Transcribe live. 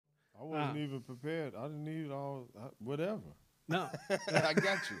wasn't even prepared. I didn't need all whatever. No. I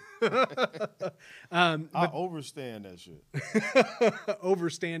got you. I overstand that shit.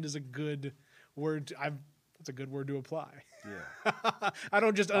 Overstand is a good word. That's a good word to apply. Yeah. I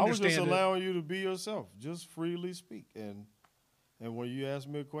don't just I was understand just it. allowing you to be yourself. Just freely speak. And when you ask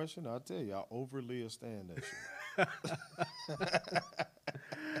me a question, I'll tell you, I overly understand that shit.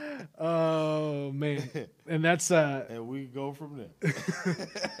 Oh man, and that's And we go from there.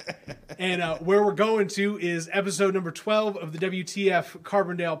 and where we're going to is episode number 12 of the WTF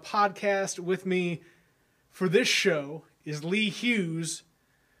Carbondale podcast. With me for this show is Lee Hughes.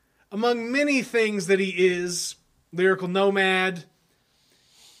 Among many things that he is, lyrical nomad,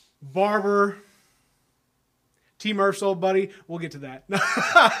 barber, T. Murph's old buddy. We'll get to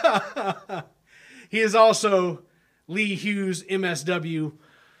that. He is also Lee Hughes, MSW.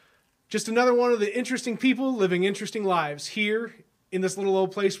 Just another one of the interesting people living interesting lives here in this little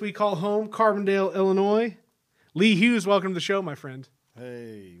old place we call home, Carbondale, Illinois. Lee Hughes, welcome to the show, my friend.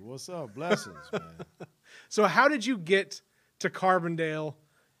 Hey, what's up? Blessings, man. So how did you get to Carbondale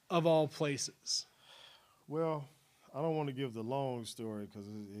of all places? Well, I don't want to give the long story because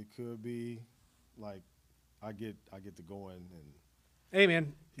it could be like I get to going and Hey,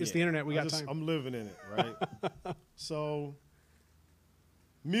 man, it's the internet. We got time. I'm living in it, right? So,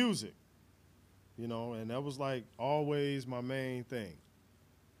 music, and that was like always my main thing.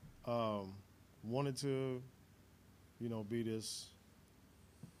 Wanted to, be this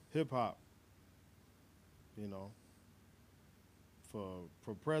hip hop,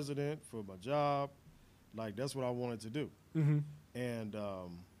 for president, for my job. Like, that's what I wanted to do. Mm-hmm. And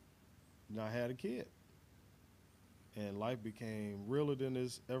I had a kid. And life became realer than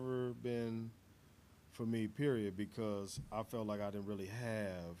it's ever been for me, period, because I felt like I didn't really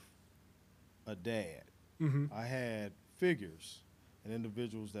have a dad. Mm-hmm. I had figures and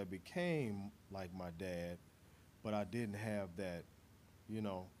individuals that became like my dad, but I didn't have that,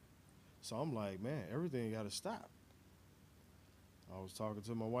 So I'm like, man, everything got to stop. I was talking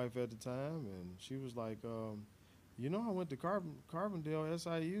to my wife at the time, and she was like, I went to Carbondale,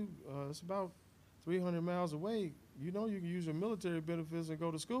 SIU. It's about 300 miles away. You can use your military benefits and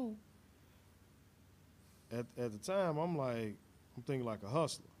go to school. At the time, I'm thinking like a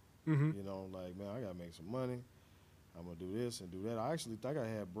hustler. Mm-hmm. Like, man, I got to make some money. I'm going to do this and do that. I actually think I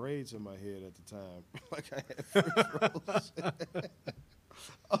had braids in my head at the time. Like I had French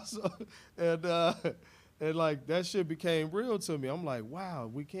rolls. And like that shit became real to me. I'm like, wow,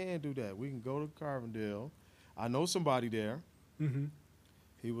 we can do that. We can go to Carbondale. I know somebody there. Mm-hmm.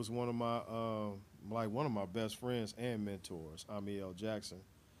 He was one of my best friends and mentors, Amiel Jackson.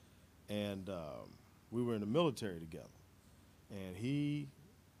 And we were in the military together. And he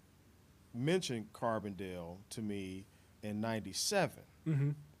mentioned Carbondale to me in 97. Mm-hmm.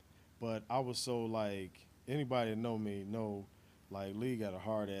 But I was so like, anybody that know me know, like, Lee got a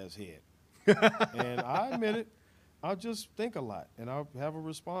hard-ass head. And I admit it, I just think a lot. And I have a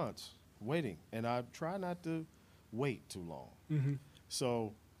response, waiting. And I try not to wait too long. Mm-hmm.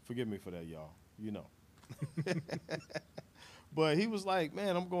 So forgive me for that, y'all. But he was like,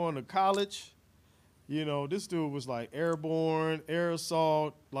 man, I'm going to college. This dude was like airborne, air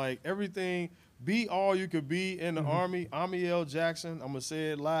assault, like everything. Be all you could be in the Army. Amiel Jackson, I'm going to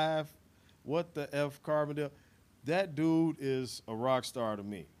say it live. What the F, Carbondale? That dude is a rock star to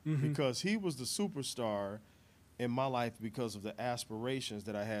me because he was the superstar in my life because of the aspirations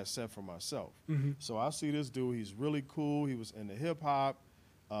that I had set for myself. Mm-hmm. So I see this dude, he's really cool. He was into hip hop,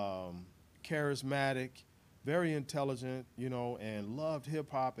 charismatic, very intelligent, and loved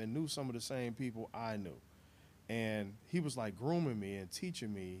hip hop and knew some of the same people I knew. And he was like grooming me and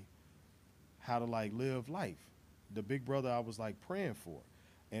teaching me how to like live life. The big brother I was like praying for.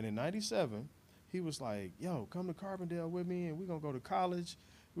 And in 97, he was like, yo, come to Carbondale with me and we're going to go to college.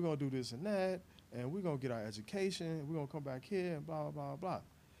 We're going to do this and that. And we're going to get our education. We're going to come back here and blah, blah, blah.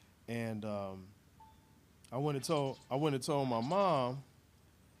 And I went and told my mom.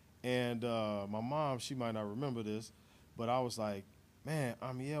 And my mom, she might not remember this, but I was like, man,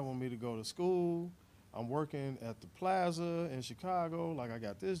 Amiel want me to go to school. I'm working at the Plaza in Chicago. Like, I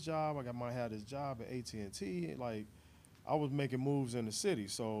got this job. might have this job at AT&T. Like, I was making moves in the city.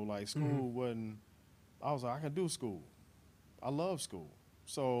 So, like, school wasn't, I was like, I can do school. I love school.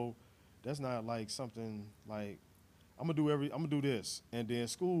 So that's not like something like, I'm gonna do this. And then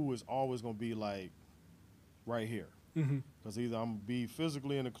school is always gonna be like right here. Because either I'm going to be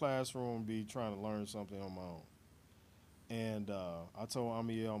physically in the classroom, be trying to learn something on my own. And I told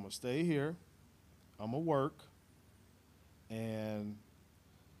Amiel, I'm going to stay here. I'm going to work. And,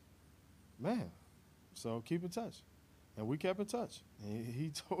 man, so keep in touch. And we kept in touch. And he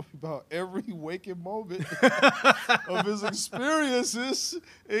told me about every waking moment of his experiences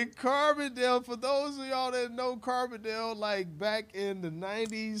in Carbondale. For those of y'all that know Carbondale, like back in the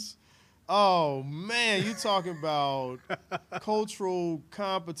 90s, oh, man, you talking about cultural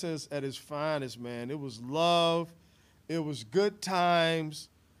competence at its finest, man. It was love. It was good times.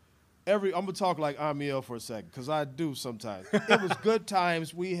 I'm going to talk like Amiel for a second, because I do sometimes. It was good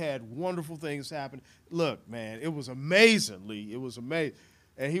times. We had wonderful things happen. Look, man, it was amazing, Lee. It was amazing.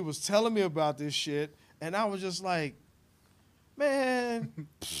 And he was telling me about this shit, and I was just like, man,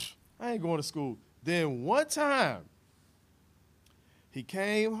 I ain't going to school. Then one time, he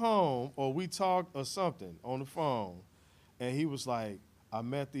came home, or we talked or something on the phone, and he was like, I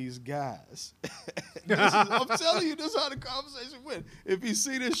met these guys. I'm telling you, this is how the conversation went. If he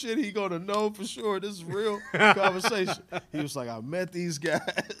see this shit, he gonna know for sure this is real conversation. He was like, I met these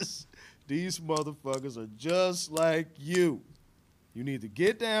guys. These motherfuckers are just like you. You need to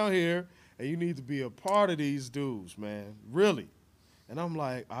get down here, and you need to be a part of these dudes, man. Really. And I'm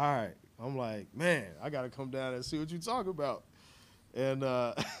like, all right. I'm like, man, I got to come down and see what you talking about. And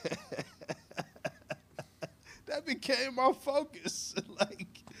that became my focus. Like,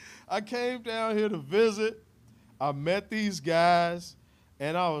 I came down here to visit. I met these guys,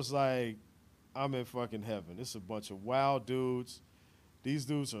 and I was like, I'm in fucking heaven. It's a bunch of wild dudes. These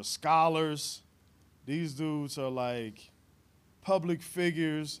dudes are scholars. These dudes are like public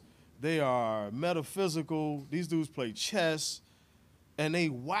figures. They are metaphysical. These dudes play chess, and they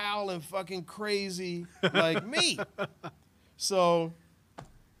wild and fucking crazy like me. So,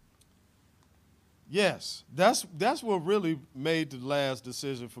 yes, that's what really made the last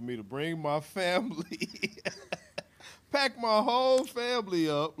decision for me to bring my family, pack my whole family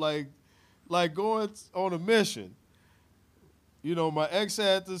up, like going on a mission. You know, my ex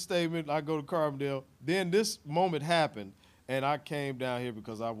had the statement, I go to Carbondale. Then this moment happened, and I came down here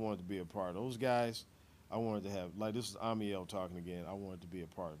because I wanted to be a part of those guys. I wanted to have, like, this is Amiel talking again. I wanted to be a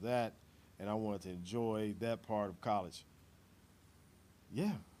part of that, and I wanted to enjoy that part of college.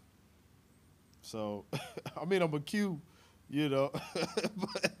 Yeah. So, I mean, I'm a Q, you know,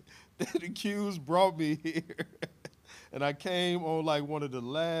 but the Qs brought me here. And I came on, like, one of the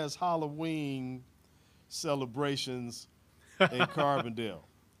last Halloween celebrations in Carbondale.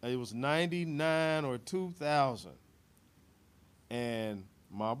 It was 99 or 2000. And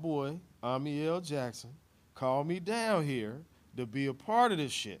my boy, Amiel Jackson, called me down here to be a part of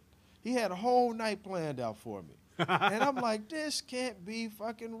this shit. He had a whole night planned out for me. And I'm like, this can't be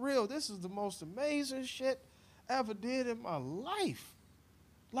fucking real. This is the most amazing shit I ever did in my life.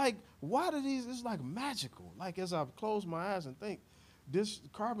 Like, why do these, it's like magical. Like, as I close my eyes and think, this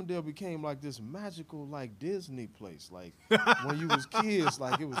Carbondale became like this magical, like, Disney place. Like, when you was kids,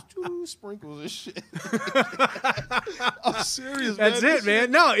 like, it was 2 sprinkles of shit. I'm serious, man. That's it, man.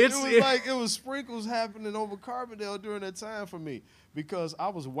 No, it was like, it was sprinkles happening over Carbondale during that time for me. Because I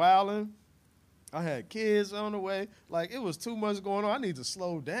was wilding. I had kids on the way. Like, it was too much going on. I need to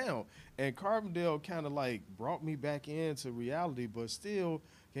slow down. And Carbondale kind of, like, brought me back into reality, but still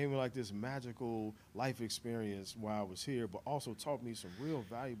gave me, like, this magical life experience while I was here, but also taught me some real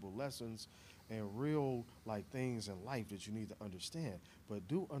valuable lessons and real, like, things in life that you need to understand. But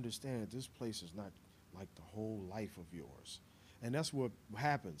do understand that this place is not, like, the whole life of yours. And that's what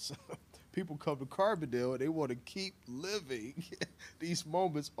happens. People come to Carbondale and they want to keep living these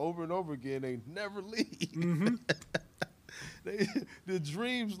moments over and over again. They never leave. Mm-hmm. The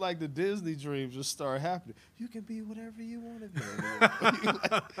dreams, like the Disney dreams, just start happening. You can be whatever you want to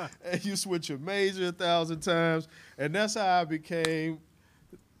be. And you switch your major 1,000 times. And that's how I became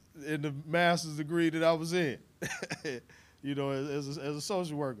in the master's degree that I was in, you know, as a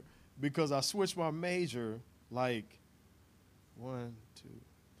social worker. Because I switched my major like 1, 2,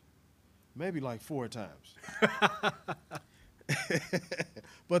 maybe like 4 times.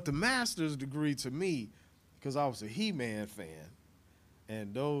 But the master's degree to me, because I was a He-Man fan,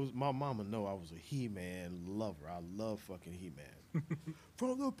 and my mama know I was a He-Man lover. I love fucking He-Man.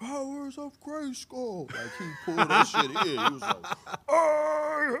 From the powers of Grayskull. Like, he pulled that shit in. He was like,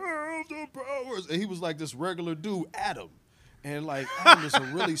 I have the powers. And he was like this regular dude, Adam. And, like, Adam is a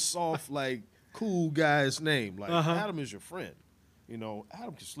really soft, like, cool guy's name. Like, Adam is your friend. You know,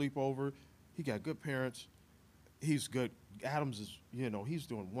 Adam can sleep over. He got good parents. He's good. Adam's is, you know, he's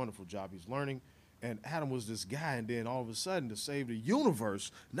doing a wonderful job. He's learning. And Adam was this guy, and then all of a sudden, to save the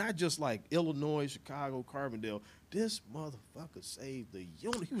universe, not just like Illinois, Chicago, Carbondale, this motherfucker saved the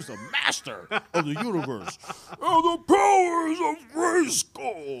universe. He was the master of the universe. And the powers of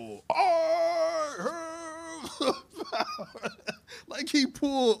Grayskull, I have the power. Like, he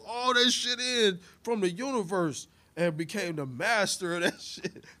pulled all that shit in from the universe. and became the master of that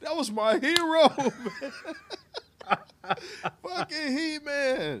shit. That was my hero, man. Fucking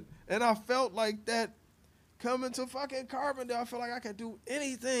He-Man. And I felt like that coming to fucking Carbondale. I felt like I could do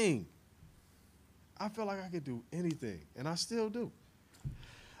anything. I felt like I could do anything, and I still do.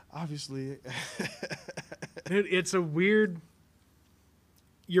 Obviously. It's a weird...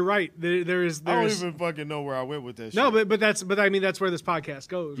 You're right. There is. I don't even fucking know where I went with that. No, shit. but I mean that's where this podcast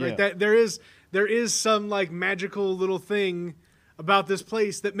goes, right? Yeah. That there is some like magical little thing about this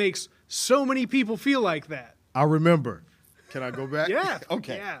place that makes so many people feel like that. I remember. Can I go back? Yeah.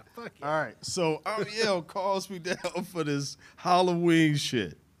 Okay. Yeah. Fuck yeah. All right. So Amiel calls me down for this Halloween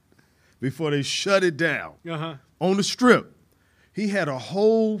shit before they shut it down on the strip. He had a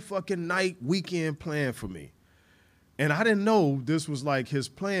whole fucking night weekend plan for me. And I didn't know this was like his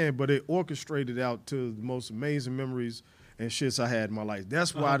plan, but it orchestrated out to the most amazing memories and shits I had in my life.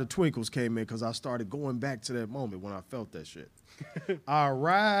 That's why the twinkles came in, because I started going back to that moment when I felt that shit. I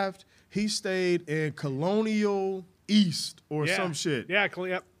arrived. He stayed in Colonial East or some shit. Yeah,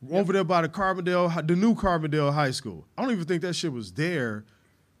 yep. Over there by the Carbondale, the new Carbondale High School. I don't even think that shit was there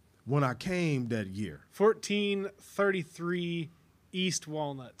when I came that year. 1433 East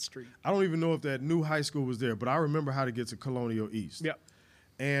Walnut Street. I don't even know if that new high school was there, but I remember how to get to Colonial East. Yep.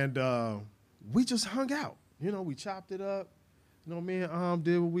 And we just hung out. You know, we chopped it up. You know, me and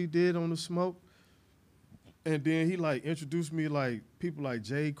did what we did on the smoke. And then he, like, introduced me, like, people like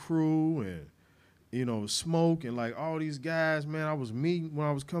J. Crew and, you know, Smoke and, like, all these guys, man, I was meeting when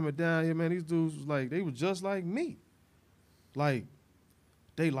I was coming down here, man. These dudes was like, they were just like me. Like,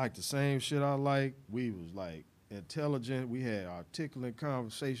 they liked the same shit I like. We was, like, intelligent. We had articulate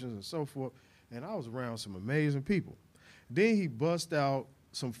conversations and so forth. And I was around some amazing people. Then he bust out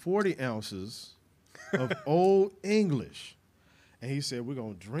some 40 ounces of Old English. And he said, we're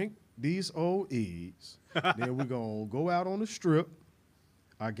going to drink these OEs. Then we're going to go out on the strip.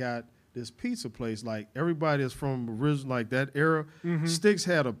 I got this pizza place. Like, everybody that's from original, like that era, Sticks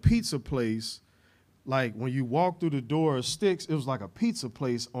had a pizza place. Like, when you walk through the door of Sticks, it was like a pizza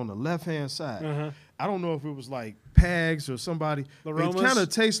place on the left-hand side. I don't know if it was like Pags or somebody. Laromas? It kind of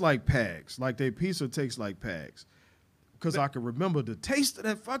tastes like Pags. Like, their pizza tastes like Pags. Because I can remember the taste of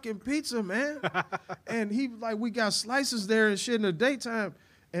that fucking pizza, man. And he, like, we got slices there and shit in the daytime.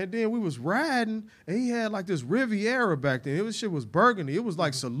 And then we was riding, and he had, like, this Riviera back then. Shit was burgundy. It was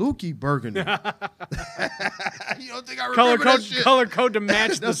like Saluki burgundy. You don't think I remember that shit? Color code to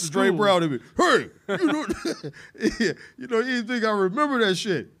match the That's Dre school. Brown to me. Hey, you know, you think I remember that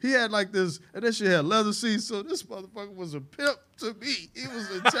shit? He had like this, and that shit had leather seats. So this motherfucker was a pimp to me. He was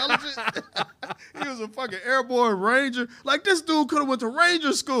intelligent. He was a fucking airborne ranger. Like, this dude could have went to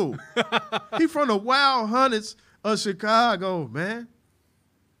ranger school. He from the Wild Hunnets of Chicago, man.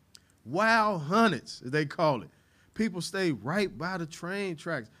 Wild Hunnets, as they call it. People stay right by the train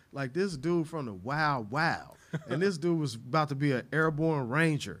tracks. Like, this dude from the Wild Wild. And this dude was about to be an airborne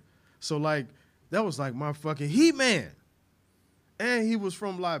ranger. So, like, that was like my fucking He-Man. And he was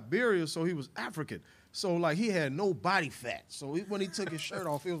from Liberia, so he was African. So, like, he had no body fat. So when he took his shirt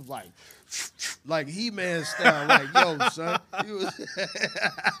off, it was like He-Man style. Like, yo, son. He was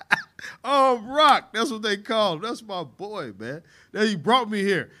Rock. That's what they call him. That's my boy, man. Then he brought me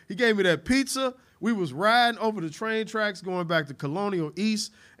here. He gave me that pizza. We was riding over the train tracks going back to Colonial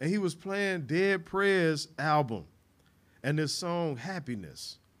East, and he was playing Dead Prez album and this song,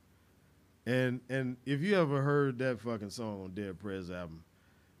 Happiness. And if you ever heard that fucking song on Dead Prez album,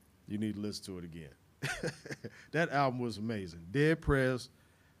 you need to listen to it again. That album was amazing. Dead Prez,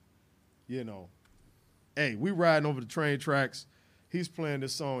 you know. Hey, we riding over the train tracks. He's playing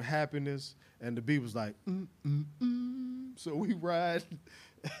this song, Happiness, and the beat was like, So we ride.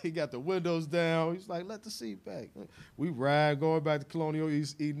 He got the windows down. He's like, let the seat back. We ride, going back to Colonial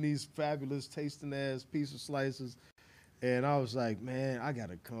East, eating these fabulous tasting-ass pizza slices. And I was like, man, I got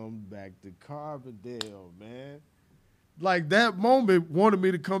to come back to Carbondale, man. Like, that moment wanted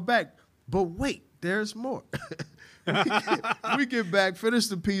me to come back. But wait, there's more. we get back, finish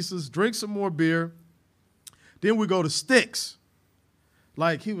the pizzas, drink some more beer. Then we go to Sticks.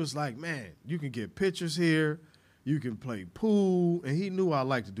 Like, he was like, man, you can get pictures here. You can play pool. And he knew I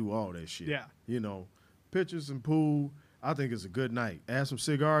like to do all that shit. Yeah. You know, pictures and pool. I think it's a good night. Add some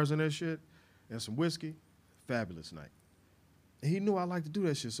cigars in that shit and some whiskey. Fabulous night. And he knew I like to do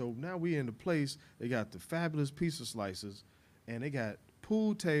that shit. So now we in the place. They got the fabulous pizza slices. And they got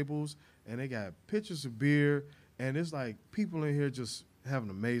pool tables. And they got pitchers of beer. And it's like people in here just having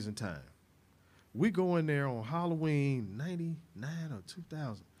an amazing time. We go in there on Halloween 99 or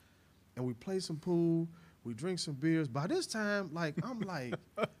 2000, and we play some pool. We drink some beers. By this time, like, I'm like,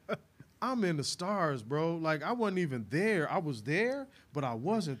 I'm in the stars, bro. Like, I wasn't even there. I was there, but I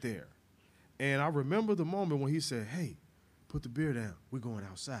wasn't there. And I remember the moment when he said, hey, put the beer down. We're going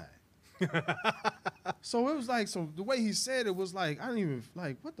outside. So it was like, the way he said it was like, I didn't even,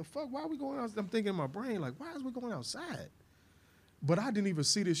 like, what the fuck? Why are we going outside? I'm thinking in my brain, like, why is we going outside? But I didn't even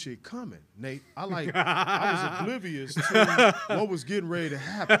see this shit coming, Nate. I was oblivious to what was getting ready to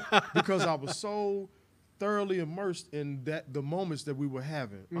happen because I was so thoroughly immersed in the moments that we were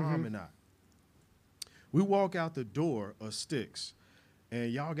having, and I. We walk out the door of Sticks,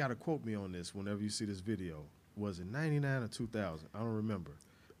 and y'all got to quote me on this whenever you see this video. Was it 99 or 2000? I don't remember.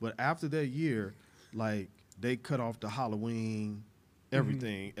 But after that year, like, they cut off the Halloween,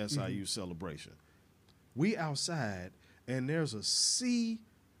 everything, SIU celebration. We outside, and there's a sea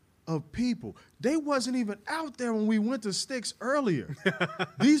of people. They wasn't even out there when we went to Sticks earlier.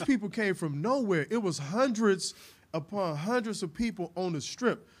 These people came from nowhere. It was hundreds upon hundreds of people on the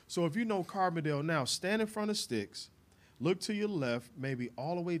strip. So if you know Carbondale now, stand in front of Sticks, look to your left, maybe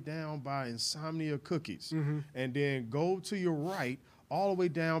all the way down by Insomnia Cookies, and then go to your right all the way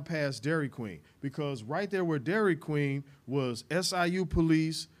down past Dairy Queen, because right there where Dairy Queen was SIU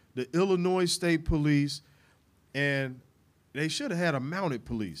police, the Illinois State Police, and they should have had a mounted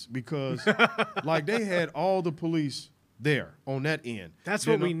police because like they had all the police there on that end. That's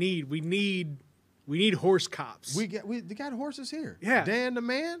what we need. We need horse cops. We got horses here. Yeah. Dan the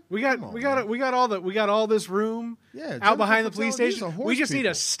man. We got all this room out behind the police station. We just need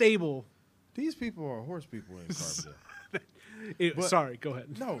a stable. These people are horse people in Carbondale. Sorry, go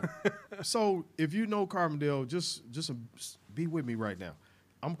ahead. No. So if you know Carbondale, just be with me right now.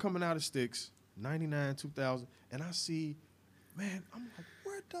 I'm coming out of Sticks, 99, 2000, and I see, man, I'm like,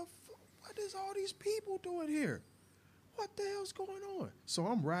 what is all these people doing here? What the hell's going on? So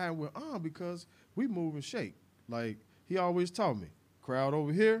I'm riding with because we move and shake. Like he always taught me, crowd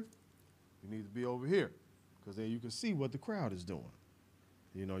over here, you need to be over here, because then you can see what the crowd is doing.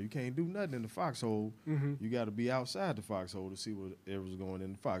 You know, you can't do nothing in the foxhole. You got to be outside the foxhole to see whatever's going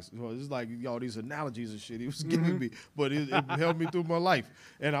in the foxhole. So it's like all these analogies and shit he was giving me, but it helped me through my life.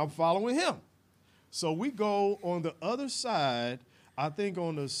 And I'm following him. So we go on the other side, I think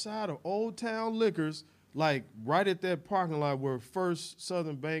on the side of Old Town Liquors, like right at that parking lot where First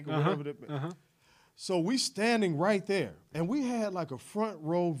Southern Bank or whatever. So we standing right there. And we had like a front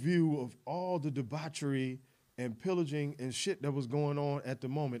row view of all the debauchery and pillaging and shit that was going on at the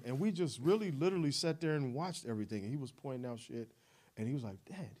moment. And we just really literally sat there and watched everything. And he was pointing out shit. And he was like,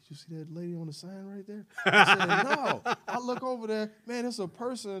 Dad, did you see that lady on the sign right there? I said, no. I look over there. Man, it's a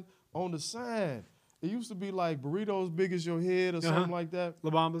person on the sign. It used to be like burritos big as your head or something like that. La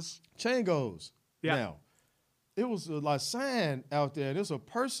Bambas. Changos. Yeah. Now, it was a like sign out there. There's a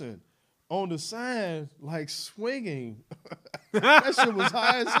person on the sign like swinging. That shit was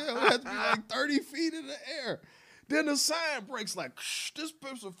high as hell. It had to be like 30 feet in the air. Then the sign breaks like, this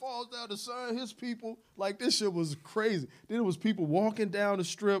person falls down the sign, his people. Like, this shit was crazy. Then it was people walking down the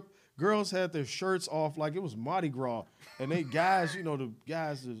strip. Girls had their shirts off like it was Mardi Gras. And they guys, you know, the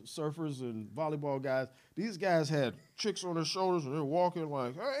guys, the surfers and volleyball guys, these guys had chicks on their shoulders and they're walking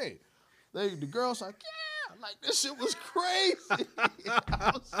like, hey. The girls like, yeah. Like, this shit was crazy.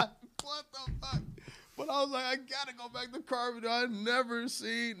 I was like, what the fuck? But I was like, I gotta go back to Carbondale. I never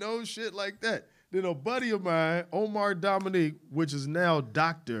seen no shit like that. Then a buddy of mine, Omar Dominique, which is now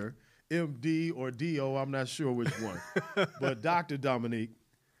Dr. MD or DO, I'm not sure which one, but Dr. Dominique,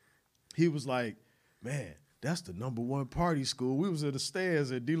 he was like, man, that's the #1 party school. We was at the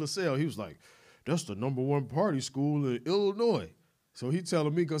stands at De La Salle. He was like, that's the #1 party school in Illinois. So he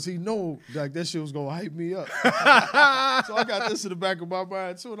telling me because he know like that shit was gonna hype me up. So I got this in the back of my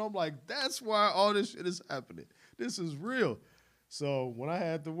mind too, and I'm like, that's why all this shit is happening. This is real. So when I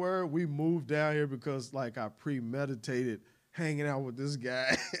had the word, we moved down here because like I premeditated hanging out with this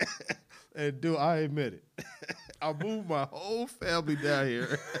guy. And I admit it. I moved my whole family down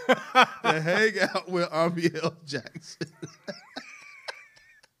here to hang out with Amiel Jackson.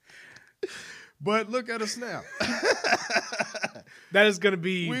 But look at us now. That is going to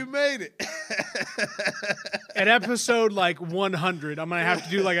be... We made it. At episode like 100, I'm going to have to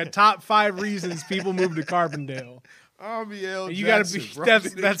do like a top 5 reasons people move to Carbondale. Amiel you Jackson. Gotta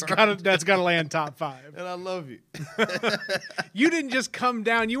be, that's gotta land top 5. And I love you. You didn't just come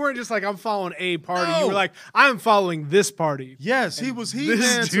down. You weren't just like, I'm following a party. No. You were like, I'm following this party. Yes, he was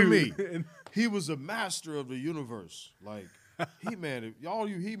He-Man to me. He was a master of the universe. Like, He-Man, all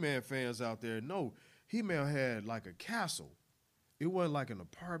you He-Man fans out there know, He-Man had like a castle. It wasn't like an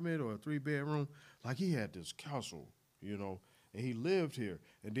apartment or a 3-bedroom. Like, he had this castle, you know, and he lived here.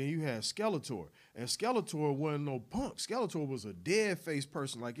 And then you had Skeletor. And Skeletor wasn't no punk. Skeletor was a dead-faced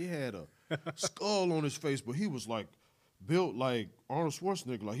person. Like, he had a skull on his face, but he was like built like Arnold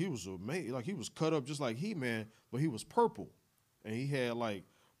Schwarzenegger. Like he was amazing. Like he was cut up just like He-Man, but he was purple, and he had like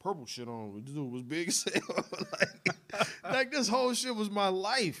purple shit on. This dude was big as hell. like this whole shit was my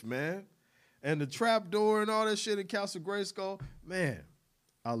life, man. And the trap door and all that shit in Castle Grayskull, man,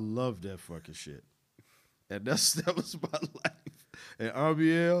 I love that fucking shit. And that was my life. And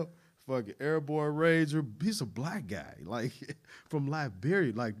Armiel, fucking Airborne Ranger, he's a black guy, like from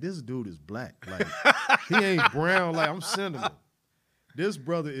Liberia. Like this dude is black. Like he ain't brown. Like I'm cinnamon. This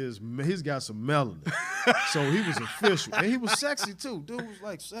brother he's got some melanin. So he was official. And he was sexy too. Dude was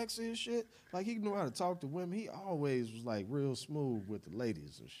like sexy and shit. Like he knew how to talk to women. He always was like real smooth with the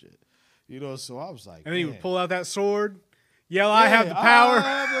ladies and shit. You know, so I was like, and then he would pull out that sword, yell, I have the power.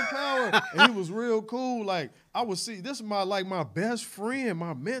 I have the power. And he was real cool. Like I would see, this is my best friend,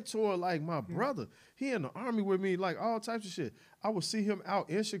 my mentor, like my brother. He in the army with me, like all types of shit. I would see him out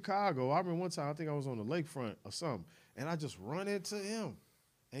in Chicago. I remember one time, I think I was on the lakefront or something, and I just run into him.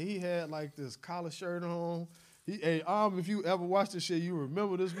 And he had like this collar shirt on. Hey, if you ever watched this shit, you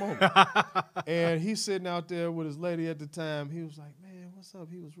remember this moment. And he's sitting out there with his lady at the time. He was like, man, what's up?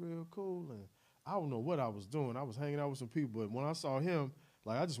 He was real cool. And I don't know what I was doing. I was hanging out with some people. But when I saw him,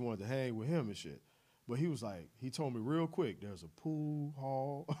 like I just wanted to hang with him and shit. But he was like, he told me real quick, there's a pool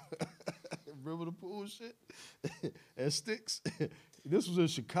hall. Remember the pool shit? At Sticks? This was in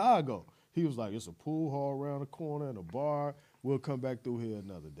Chicago. He was like, it's a pool hall around the corner and a bar. We'll come back through here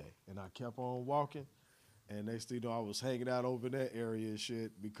another day. And I kept on walking. And next thing you know, I was hanging out over in that area and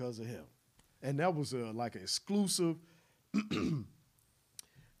shit because of him. And that was like an exclusive,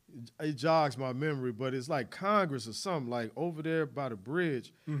 it jogs my memory, but it's like Congress or something, like over there by the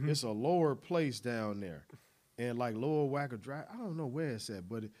bridge, it's a lower place down there. And like Lower Wacker Drive, I don't know where it's at,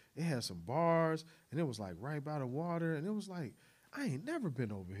 but it had some bars, and it was like right by the water, and it was like, I ain't never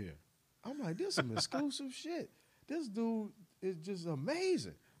been over here. I'm like, this is some exclusive shit. This dude is just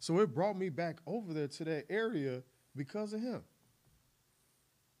amazing. So it brought me back over there to that area because of him.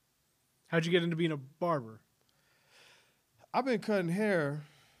 How'd you get into being a barber? I've been cutting hair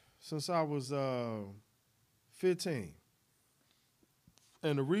since I was 15.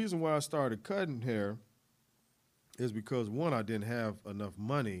 And the reason why I started cutting hair is because, one, I didn't have enough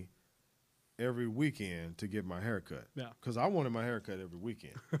money every weekend to get my hair cut. Yeah. Because I wanted my hair cut every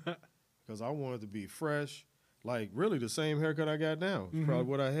weekend. Because I wanted to be fresh. Like, really, the same haircut I got now. It's probably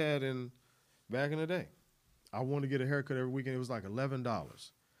what I had back in the day. I wanted to get a haircut every weekend. It was like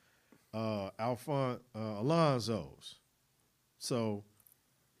 $11. Alonzo's. So,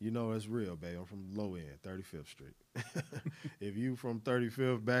 you know it's real, babe. I'm from the low end, 35th Street. If you from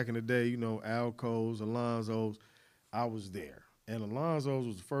 35th back in the day, you know Alco's, Alonzo's, I was there. And Alonzo's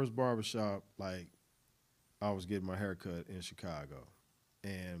was the first barbershop, like, I was getting my haircut in Chicago.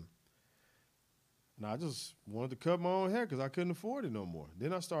 And I just wanted to cut my own hair because I couldn't afford it no more.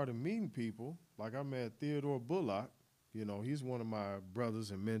 Then I started meeting people. Like I met Theodore Bullock. You know, he's one of my brothers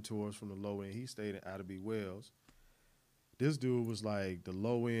and mentors from the low end. He stayed in Atterbury Wells. This dude was like the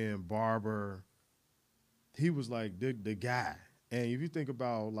low end barber. He was like the guy. And if you think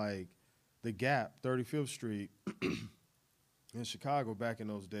about like the Gap, 35th Street in Chicago back in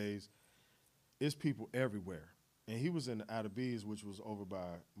those days, it's people everywhere. And he was in the Atterbury's, which was over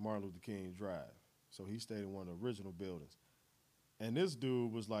by Martin Luther King Drive. So he stayed in one of the original buildings. And this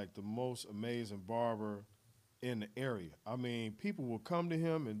dude was like the most amazing barber in the area. I mean, people will come to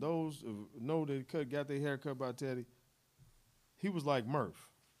him, and those who know they got their hair cut by Teddy, he was like Murph.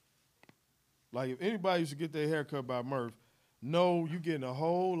 Like if anybody used to get their hair cut by Murph, no, you getting a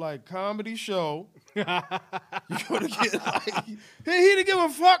whole like comedy show. You're gonna get like he didn't give a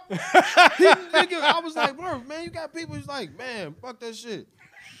fuck. I was like, Murph, man, you got people who's like, man, fuck that shit.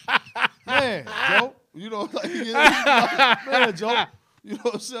 Man, Joe, you know, like, man, Joe, you know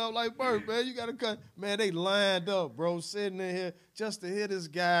what I'm saying? I'm like, Murph, man, you gotta cut. Man, they lined up, bro, sitting in here just to hear this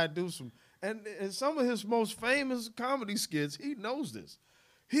guy do some. And some of his most famous comedy skits, he knows this.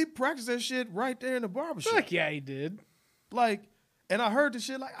 He practiced that shit right there in the barbershop. Fuck yeah, he did. Like, and I heard the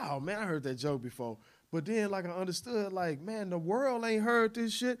shit like, oh, man, I heard that joke before. But then, like, I understood, like, man, the world ain't heard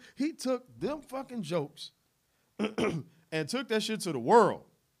this shit. He took them fucking jokes and took that shit to the world.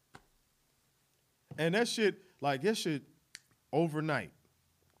 And that shit, like, that shit overnight.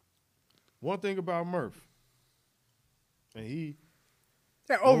 One thing about Murph, and he...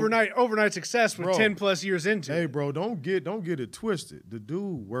 Yeah, overnight success with 10 plus years into it. Hey, bro, don't get it twisted. The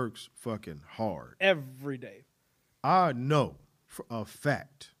dude works fucking hard. Every day. I know for a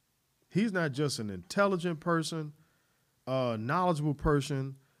fact he's not just an intelligent person, a knowledgeable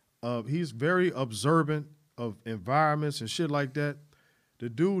person. He's very observant of environments and shit like that. The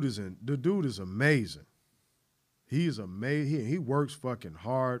dude is amazing. He is amazing. He works fucking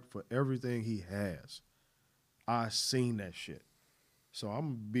hard for everything he has. I seen that shit. So I'm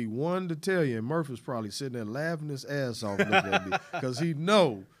gonna be one to tell you, and Murphy's probably sitting there laughing his ass off looking at me because he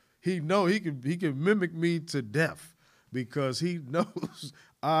can mimic me to death because he knows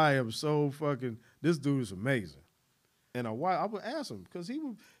I am so fucking. This dude is amazing. And I would ask him because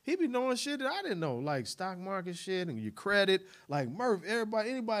he be knowing shit that I didn't know, like stock market shit and your credit. Like Murph,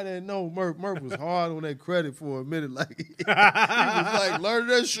 anybody that know Murph was hard on that credit for a minute. Like he was like learning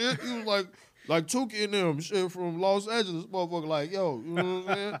that shit. He was like Tukey and them shit from Los Angeles, motherfucker. Like yo, you know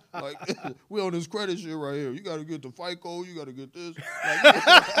what I'm saying? Like we on this credit shit right here. You got to get the FICO. You got to get this.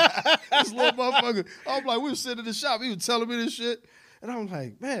 Like, this little motherfucker. I'm like, we was sitting in the shop. He was telling me this shit, and I'm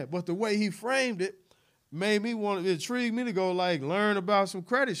like, man. But the way he framed it made me intrigued me to go like learn about some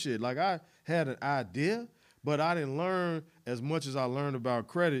credit shit. Like I had an idea, but I didn't learn as much as I learned about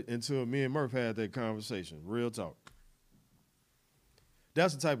credit until me and Murph had that conversation. Real talk.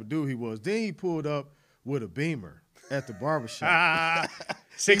 That's the type of dude he was. Then he pulled up with a Beamer at the barbershop.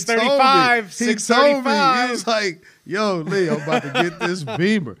 635. He told me, he was like, yo, Lee, I'm about to get this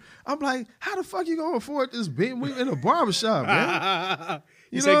Beamer. I'm like, how the fuck you gonna afford this Beamer? We in a barbershop, man.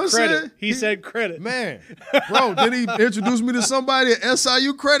 He said credit. He said credit. Man, bro, then he introduced me to somebody at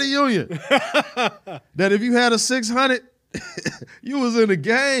SIU Credit Union. That if you had a 600, you was in the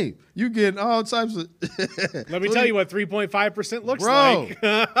game. You getting all types of. Let me tell you what 3.5% looks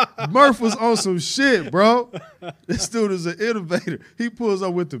like. Murph was on some shit, bro. This dude is an innovator. He pulls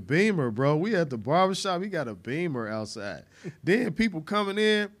up with the Beamer, bro. We at the barbershop. He got a Beamer outside. Then people coming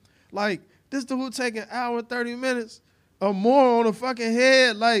in, like, this dude taking an hour and 30 minutes or more on a fucking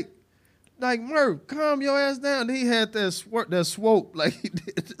head, like Murph, calm your ass down. He had that swope, like he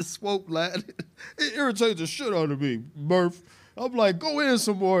did the swope line. It irritates the shit out of me, Murph. I'm like, go in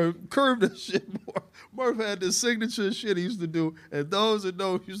some more, curve that shit more. Murph had this signature shit he used to do, and those that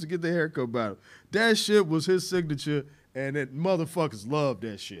know used to get their haircut by him. That shit was his signature, and that motherfuckers loved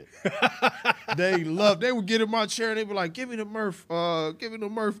that shit. They would get in my chair and they be like, give me the Murph, give me the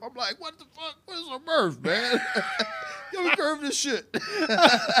Murph. I'm like, what the fuck? Where's a Murph, man? Let me curve this shit.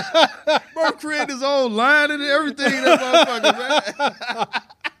 Murph created his own line and everything in that motherfucker,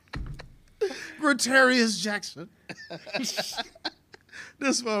 man. Gregarious Jackson.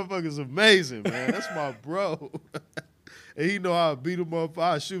 This motherfucker's amazing, man. That's my bro. And he know I beat him up.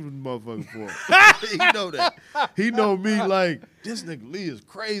 I shoot him motherfucker for him. He know that. He know me like, this nigga Lee is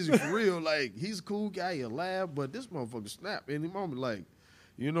crazy for real. Like, he's a cool guy, he'll laugh, but this motherfucker snap any moment. Like,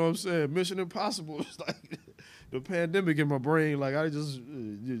 you know what I'm saying? Mission Impossible. It's like the pandemic in my brain. Like, I just,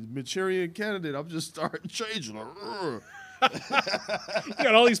 Manchurian Candidate, I'm just starting changing. You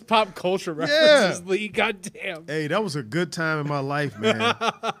got all these pop culture references, Lee. Goddamn. Hey, that was a good time in my life, man.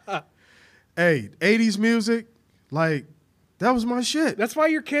 Hey, 80s music, like, that was my shit. That's why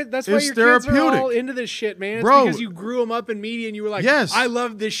your kids are all into this shit, man. It's bro, because you grew them up in media and you were like, yes, I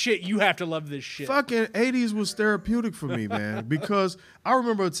love this shit. You have to love this shit. Fucking 80s was therapeutic for me, man. Because I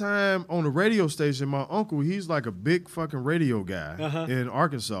remember a time on the radio station, my uncle, he's like a big fucking radio guy in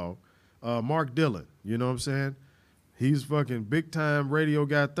Arkansas, Mark Dillon. You know what I'm saying? He's fucking big time radio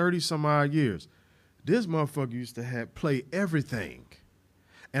guy, 30 some odd years. This motherfucker used to play everything.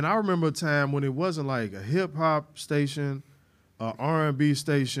 And I remember a time when it wasn't like a hip hop station, a R&B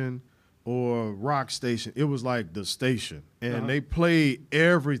station, or rock station. It was like the station. And they played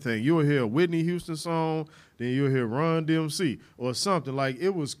everything. You'll hear a Whitney Houston song, then you'll hear Run DMC or something. Like, it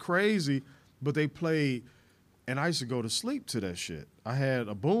was crazy, but they played, and I used to go to sleep to that shit. I had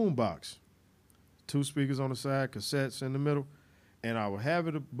a boom box, 2 speakers on the side, cassettes in the middle, and I would have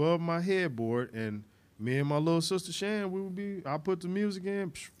it above my headboard, and me and my little sister Shan, I put the music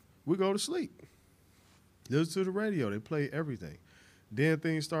in, we go to sleep. Listen to the radio. They play everything. Then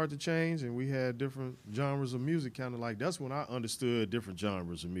things started to change, and we had different genres of music. Kind of like that's when I understood different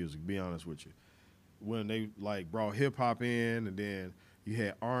genres of music. Be honest with you, when they like brought hip hop in, and then you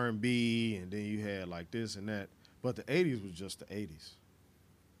had R&B, and then you had like this and that. But the '80s was just the '80s.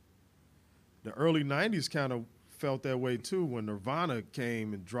 The early '90s kind of felt that way too when Nirvana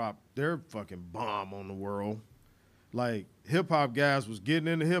came and dropped their fucking bomb on the world. Like hip hop guys was getting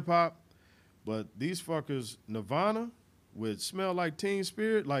into hip hop. But these fuckers, Nirvana, with Smell Like Teen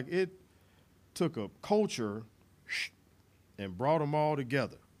Spirit, like it took a culture and brought them all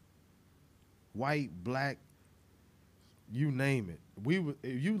together. White, black, you name it.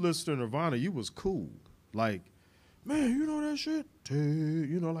 If you listen to Nirvana, you was cool. Like, man, you know that shit?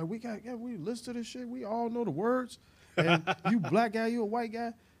 You know, like we listen to this shit. We all know the words. And you black guy, you a white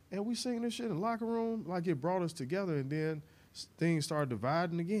guy, and we singing this shit in the locker room. Like it brought us together. And then things started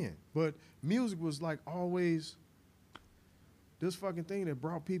dividing again. But music was like always this fucking thing that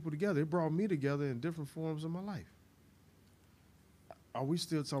brought people together. It brought me together in different forms of my life. Are we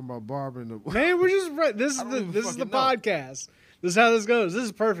still talking about Barber and the Man, we're just right. This I is don't the even this is the fucking know. podcast. This is how this goes. This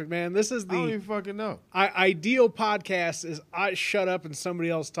is perfect, man. This is I don't the even fucking know. ideal podcast. Is I shut up and somebody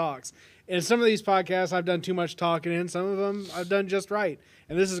else talks. And some of these podcasts I've done too much talking in. Some of them I've done just right.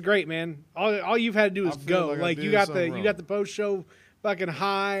 And this is great, man. All you've had to do is I feel go. like I Like did you got something you got the post show fucking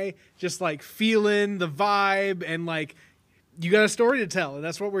high, just like feeling the vibe, and like you got a story to tell, and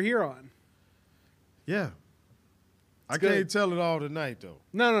that's what we're here on. Yeah. I good. can't tell it all tonight though.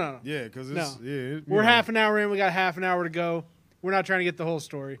 No. Yeah, because No. it's you We're know. half an hour in. We got half an hour to go. We're not trying to get the whole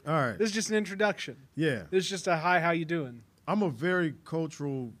story. All right. This is just an introduction. Yeah. This is just a hi, how you doing? I'm a very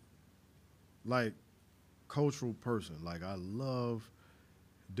cultural person. Like I love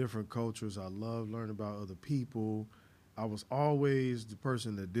different cultures. I love learning about other people. I was always the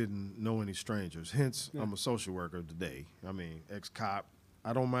person that didn't know any strangers. Hence, I'm a social worker today. I mean, ex-cop.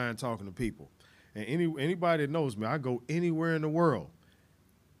 I don't mind talking to people. And anybody that knows me, I go anywhere in the world,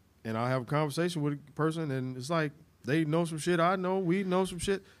 and I have a conversation with a person, and it's like they know some shit I know, we know some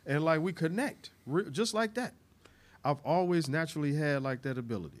shit, and like we connect, just like that. I've always naturally had like that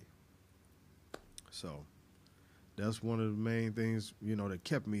ability. So that's one of the main things, that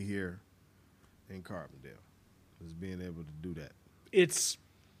kept me here in Carbondale, is being able to do that.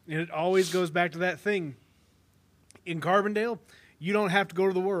 It always goes back to that thing. In Carbondale, you don't have to go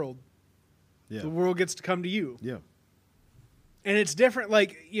to the world. Yeah. The world gets to come to you. Yeah. And it's different.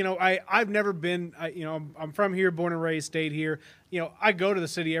 Like, I've never been, I'm from here, born and raised, stayed here. I go to the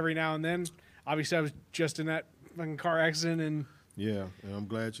city every now and then. Obviously, I was just in that fucking car accident, and Yeah, and I'm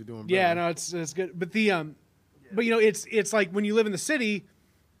glad you're doing better. yeah, no, it's good. But it's like when you live in the city,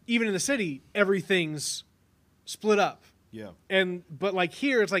 even in the city, everything's split up. Yeah. But like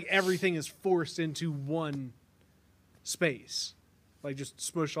here, it's like everything is forced into one space, like just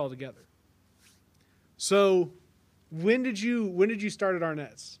smushed all together. So, when did you start at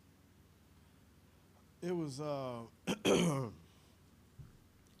Arnett's? It was, I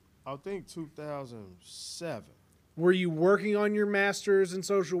think 2007. Were you working on your master's in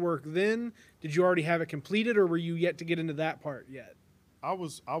social work then? Did you already have it completed, or were you yet to get into that part yet? I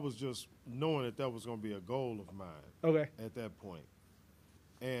was just knowing that was going to be a goal of mine Okay. at that point.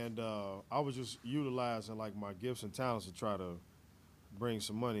 And I was just utilizing like my gifts and talents to try to bring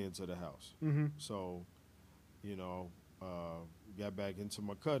some money into the house. Mm-hmm. So, got back into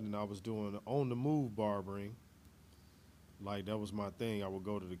my cutting. I was doing on-the-move barbering. Like, that was my thing. I would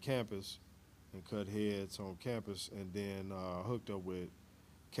go to the campus and cut heads on campus, and then hooked up with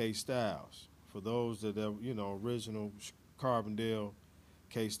K Styles. For those that original Carbondale,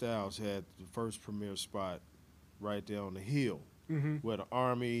 K Styles had the first premier spot right there on the hill, where the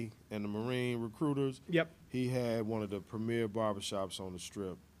Army and the Marine recruiters. Yep. He had one of the premier barbershops on the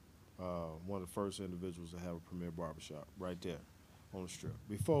strip. One of the first individuals to have a premier barbershop right there on the strip.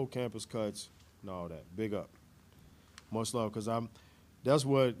 Before campus cuts and all that. Big up. Much love, because that's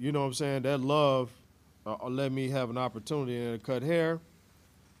what, what I'm saying, that love let me have an opportunity to cut hair.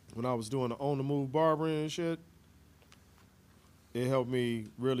 When I was doing the on-the-move barbering and shit, it helped me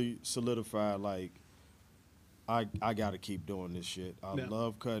really solidify, like, I got to keep doing this shit. I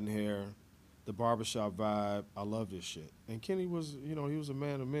love cutting hair. The barbershop vibe, I love this shit. And Kenny was, he was a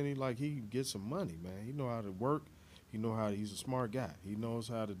man of many, like he gets some money, man. He know how to work. He's a smart guy. He knows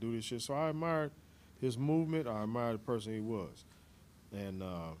how to do this shit. So I admired his movement. I admired the person he was. And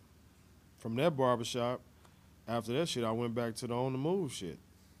from that barbershop, after that shit, I went back to the on-the-move shit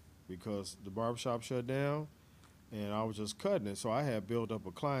because the barbershop shut down and I was just cutting it. So I had built up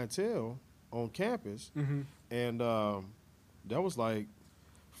a clientele on campus, and that was like,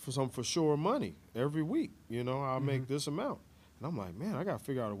 for sure money every week. I'll make this amount. And I'm like, man, I got to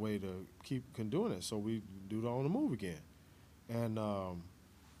figure out a way to keep doing it. So we do the on the move again. And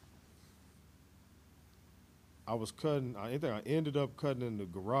I was cutting, I think I ended up cutting in the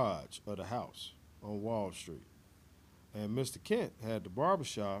garage of the house on Wall Street. And Mr. Kent had the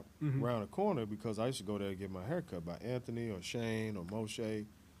barbershop around the corner because I used to go there to get my hair cut by Anthony or Shane or Moshe,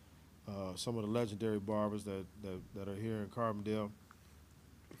 some of the legendary barbers that are here in Carbondale.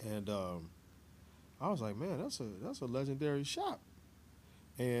 And I was like, man, that's a legendary shop.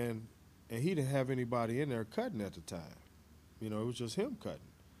 And he didn't have anybody in there cutting at the time. It was just him cutting.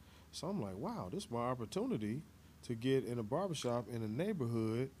 So I'm like, wow, this is my opportunity to get in a barbershop in a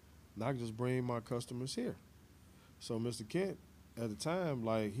neighborhood, and I can just bring my customers here. So Mr. Kent, at the time,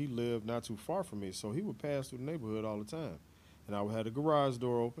 like, he lived not too far from me, so he would pass through the neighborhood all the time. And I would have the garage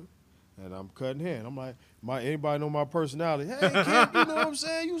door open, and I'm cutting hair. And I'm like, anybody know my personality? Hey, kid, you know what I'm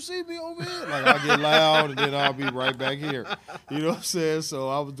saying? You see me over here? Like, I get loud, and then I'll be right back here. You know what I'm saying? So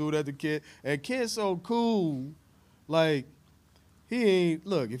I would do that to Kid. And Kid's so cool. Like, he ain't,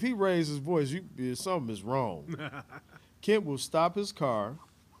 look, if he raises his voice, something is wrong. Kent will stop his car.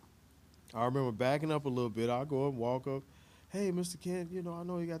 I remember backing up a little bit. I'll go up and walk up. Hey, Mr. Kent, you know, I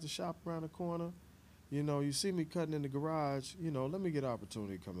know you got the shop around the corner. You know, you see me cutting in the garage. You know, let me get an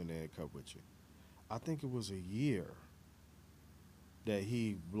opportunity to come in there and cut with you. I think it was a year that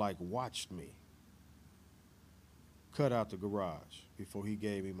he, like, watched me cut out the garage before he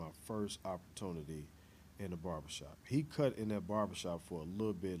gave me my first opportunity in the barbershop. He cut in that barbershop for a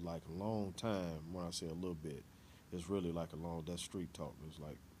little bit, like a long time. When I say a little bit, it's really like a long, that's street talk. It's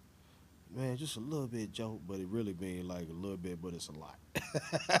like, man, just a little bit joke, but it really being like a little bit, but it's a lot.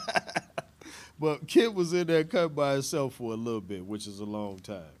 But Kid was in there cut by himself for a little bit, which is a long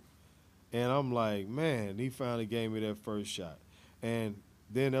time. And I'm like, man, he finally gave me that first shot. And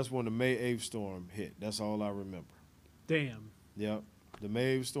then that's when the May 8th storm hit. That's all I remember. Damn. Yep. The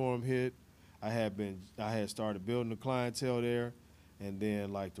May 8th storm hit. I had started building the clientele there, and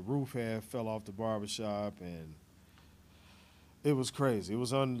then like the roof had fell off the barbershop, and it was crazy. It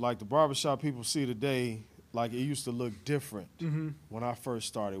was unlike the barbershop people see today. Like, it used to look different when I first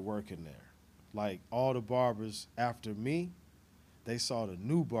started working there. Like, all the barbers after me, they saw the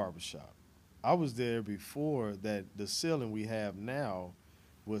new barbershop. I was there before that. The ceiling we have now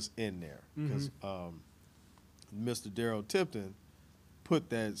was in there because Mr. Daryl Tipton put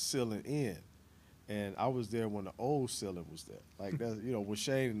that ceiling in. And I was there when the old ceiling was there, like that, you know, with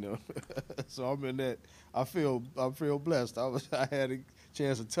Shane and them. So I'm in that. I feel blessed. I had a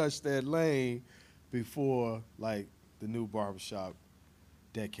chance to touch that lane before like the new barbershop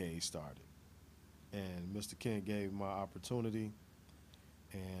decade started. And Mr. Kent gave me my opportunity,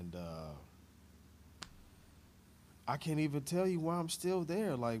 and I can't even tell you why I'm still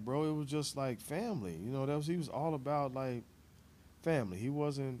there. Like, bro, it was just like family. You know, he was all about like family. He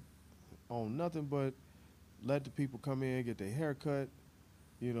wasn't on nothing but let the people come in, get their hair cut.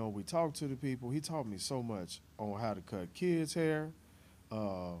 You know, we talked to the people. He taught me so much on how to cut kids' hair.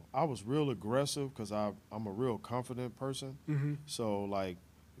 I was real aggressive because I'm a real confident person. So, like,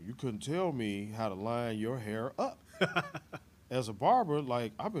 you couldn't tell me how to line your hair up. As a barber,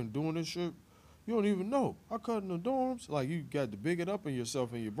 like, I've been doing this shit. You don't even know. I cut in the dorms. Like, you got to big it up in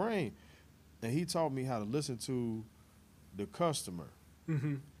yourself and your brain. And he taught me how to listen to the customer.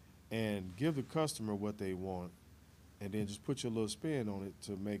 And give the customer what they want, and then just put your little spin on it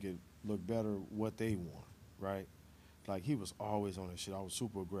to make it look better what they want, right? Like, he was always on that shit. I was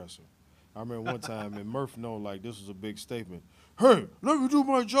super aggressive. I remember one time, and Murph know, like, this was a big statement. Hey, let me do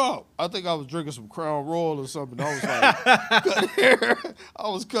my job. I think I was drinking some Crown Royal or something. I was like, cut hair. I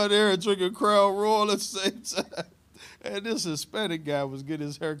was cut hair and drinking Crown Royal at the same time. And this Hispanic guy was getting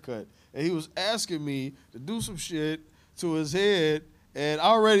his hair cut, and he was asking me to do some shit to his head, and I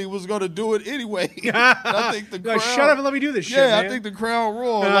already was going to do it anyway. I think the Crown, shut up and let me do this shit, man. I think the Crown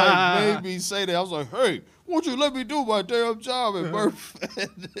Royal like, made me say that. I was like, hey, won't you let me do my damn job at Murph?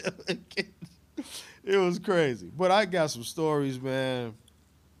 It was crazy. But I got some stories, man.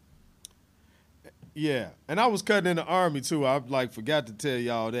 Yeah. And I was cutting in the Army, too. I, like, forgot to tell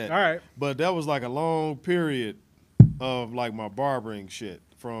y'all that. All right. But that was, like, a long period of, like, my barbering shit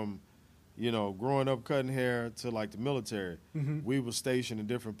from – you know, growing up cutting hair to like the military, we were stationed in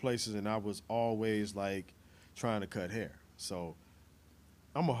different places, and I was always like trying to cut hair. So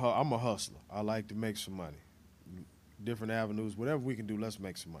I'm a hustler. I like to make some money, different avenues, whatever we can do. Let's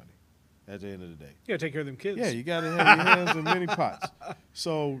make some money. At the end of the day, You gotta take care of them kids. yeah, you got to have your hands in many pots.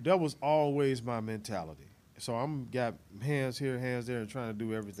 So that was always my mentality. So I'm got hands here, hands there, and trying to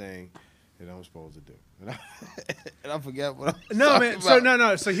do everything that I'm supposed to do. And I forgot what I was talking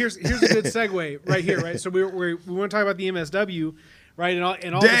about. So here's a good segue right here, right? So we want to talk about the MSW, right? And all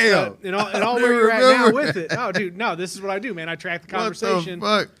Damn. this stuff, and all where you're at now with it. No, dude, no, this is what I do, man. I track the conversation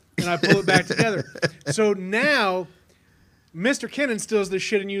What the fuck? and I pull it back together. So now, Mr. Ken instills this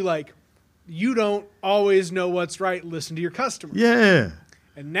shit in you, like, you don't always know what's right. Listen to your customer. Yeah.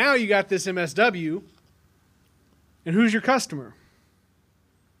 And now you got this MSW, and who's your customer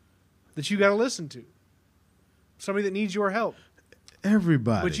that you got to listen to? Somebody that needs your help.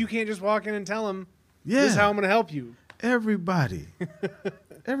 Everybody. But you can't just walk in and tell them, Yeah. this is how I'm going to help you. Everybody.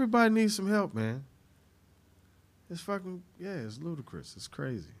 Everybody needs some help, man. It's fucking, yeah, it's ludicrous. It's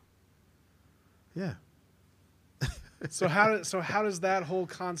crazy. Yeah. So how does that whole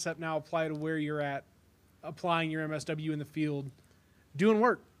concept now apply to where you're at, applying your MSW in the field, doing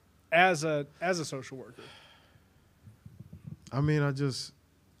work as a social worker? I mean,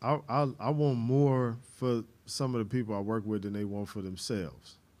 I want more for some of the people I work with than they want for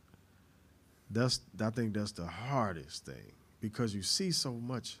themselves. I think that's the hardest thing because you see so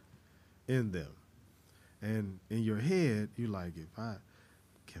much in them. And in your head, you like, if I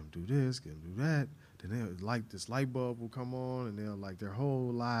can do this, can do that, then they'll like this light bulb will come on and they'll like their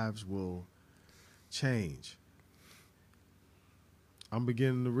whole lives will change. I'm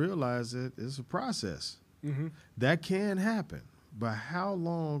beginning to realize that it's a process. Mm-hmm. That can happen. But how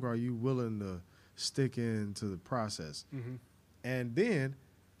long are you willing to stick into the process? Mm-hmm. And then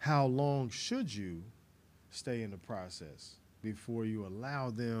how long should you stay in the process before you allow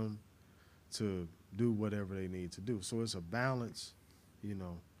them to do whatever they need to do? So it's a balance, you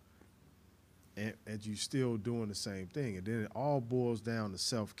know, and you still doing the same thing. And then it all boils down to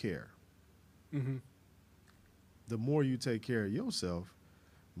self-care. Mm-hmm. The more you take care of yourself,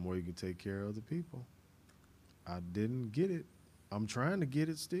 the more you can take care of other people. I didn't get it. I'm trying to get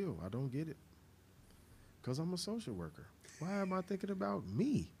it still. I don't get it. Because I'm a social worker. Why am I thinking about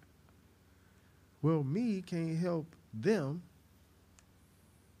me? Well, me can't help them.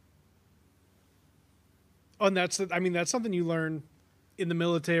 Oh, and that's something you learn in the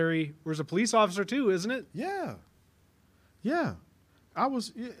military or as a police officer too, isn't it? Yeah.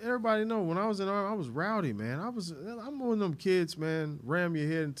 Everybody know when I was in the Army, I was rowdy, man. I'm one of them kids, man, ram your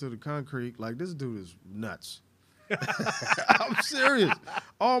head into the concrete. Like, this dude is nuts. I'm serious.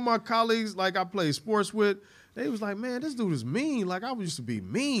 All my colleagues, like I played sports with, they was like, man, this dude is mean. Like, I used to be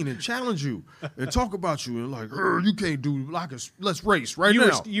mean and challenge you and talk about you and like, you can't do like let's race right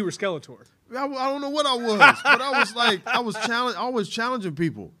now. You were Skeletor. I don't know what I was, but I was like, I was always challenging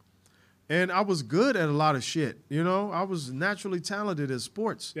people. And I was good at a lot of shit, you know? I was naturally talented at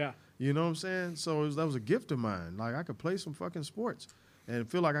sports. Yeah. You know what I'm saying? So that was a gift of mine. Like, I could play some fucking sports and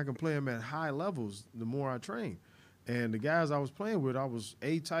feel like I can play them at high levels the more I train. And the guys I was playing with, I was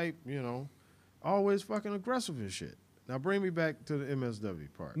A-type, you know, always fucking aggressive and shit. Now bring me back to the MSW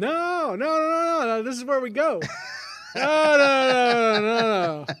part. No. This is where we go.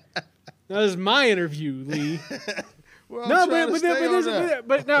 No. That is my interview, Lee. Well, No,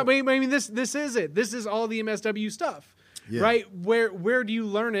 but I mean, this is it. This is all the MSW stuff, right? Where do you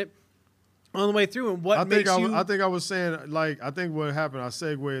learn it on the way through, and what I makes you? I think I was saying, like, I think what happened, I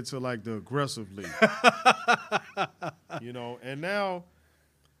segued into like the aggressive league, you know, and now,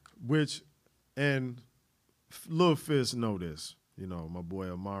 and Lil Fizz know this, you know, my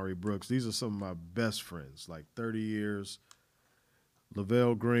boy Amari Brooks. These are some of my best friends, like 30 years.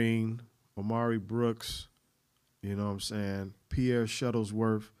 Lavelle Green, Amari Brooks. You know what I'm saying? Pierre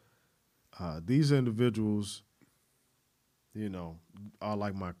Shuttlesworth. These individuals, you know, are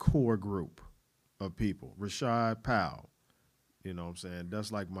like my core group of people. Rashad Powell, you know what I'm saying?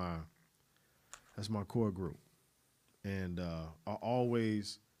 That's my core group. And I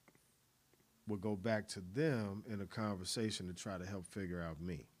always would go back to them in a conversation to try to help figure out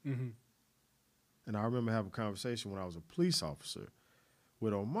me. Mm-hmm. And I remember having a conversation when I was a police officer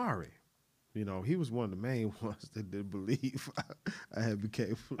with Omari. You know, he was one of the main ones that didn't believe I had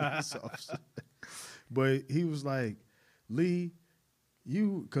became a police officer. But he was like, Lee,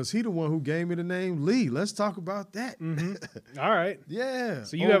 because he the one who gave me the name Lee. Let's talk about that. Mm-hmm. All right. Yeah.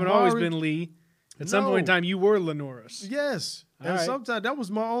 So you haven't always been Lee. At some point in time, you were Lenoris. Yes. And sometimes that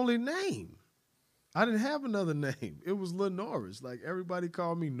was my only name. I didn't have another name. It was Lenoris. Like, everybody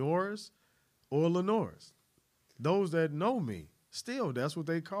called me Norris or Lenoris. Those that know me. Still, that's what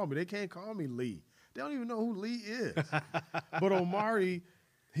they call me. They can't call me Lee. They don't even know who Lee is. But Omari,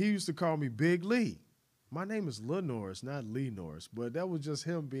 he used to call me Big Lee. My name is Lenoris, not Lee Norris. But that was just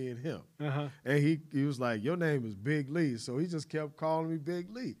him being him. Uh-huh. And he was like, your name is Big Lee. So he just kept calling me Big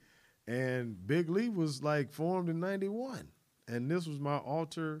Lee. And Big Lee was like formed in 91. And this was my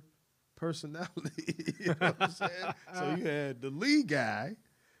alter personality. You know what I'm saying? So you had the Lee guy,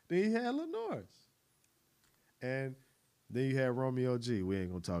 then you had Lenoris. And then you had Romeo G. We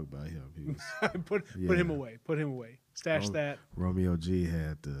ain't gonna talk about him. He was, put him away. Put him away. Stash that. Romeo G.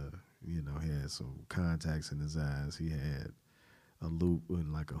 had he had some contacts in his eyes. He had a loop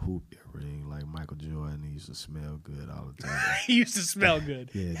and like a hoop earring, like Michael Jordan. He used to smell good all the time. He used to smell good.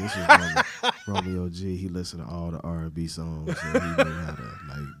 Yeah, this was Romeo G. He listened to all the R&B songs, and he knew how to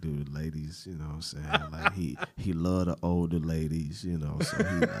like do the ladies. You know what I'm saying? Like he loved the older ladies. You know, so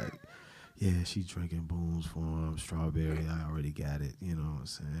he like. Yeah, she drinking booms for him, strawberry. I already got it. You know what I'm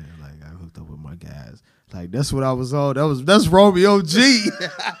saying? Like, I hooked up with my guys. Like, that's what I was on. That's Romeo G.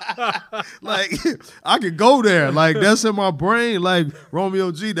 Like, I could go there. Like, that's in my brain. Like,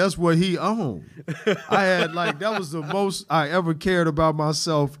 Romeo G, that's what he owned. I had, like, that was the most I ever cared about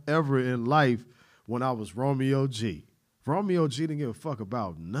myself ever in life when I was Romeo G. Romeo G didn't give a fuck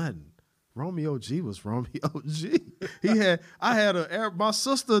about nothing. Romeo G was Romeo G. My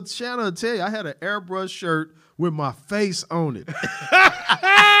sister Shanna will tell you, I had an airbrush shirt with my face on it.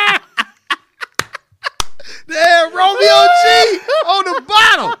 They had Romeo G on the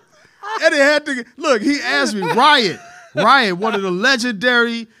bottom. And it had to look, he asked me, Riot, one of the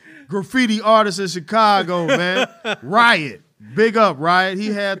legendary graffiti artists in Chicago, man. Riot. Big up, Riot. He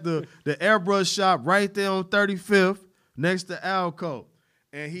had the airbrush shop right there on 35th next to Alco.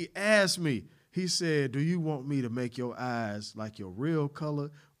 And he asked me, he said, do you want me to make your eyes like your real color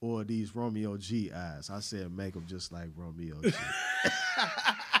or these Romeo G eyes? I said, make them just like Romeo G.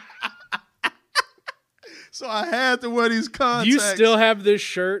 So I had to wear these contacts. Do you still have this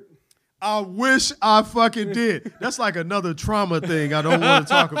shirt? I wish I fucking did. That's like another trauma thing I don't want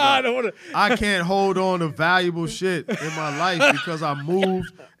to talk about. I can't hold on to valuable shit in my life because I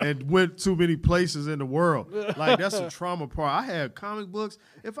moved and went too many places in the world. Like, that's a trauma part. I had comic books.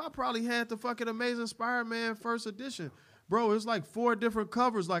 If I probably had the fucking Amazing Spider-Man first edition, bro, it's like 4 different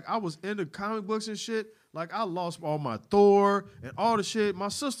covers. Like, I was into comic books and shit. Like, I lost all my Thor and all the shit. My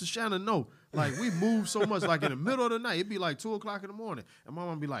sister Shannon know. Like, we moved so much, like, in the middle of the night. It'd be like 2 o'clock in the morning. And my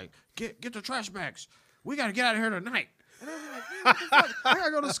mom would be like, get the trash bags. We got to get out of here tonight. And I'd be like, what the fuck? I got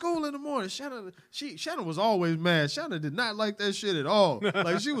to go to school in the morning. Shannon was always mad. Shannon did not like that shit at all.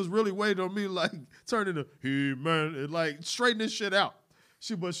 Like, she was really waiting on me, like, turning to, hey, man, and, like, straighten this shit out.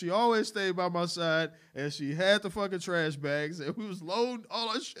 But she always stayed by my side, and she had the fucking trash bags, and we was loading all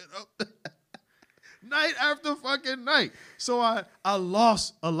our shit up. Night after fucking night. So I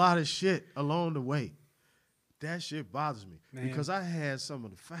lost a lot of shit along the way. That shit bothers me. Man. Because I had some of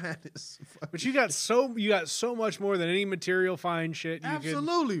the finest. But you got so much more than any material fine shit.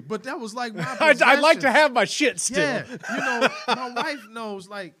 Absolutely. But that was like my I'd like to have my shit still. Yeah. You know, my wife knows,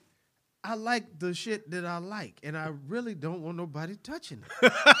 like, I like the shit that I like, and I really don't want nobody touching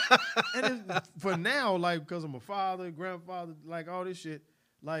it. And for now, like, because I'm a father, grandfather, like, all this shit,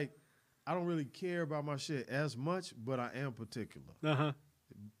 like, I don't really care about my shit as much, but I am particular. Uh-huh.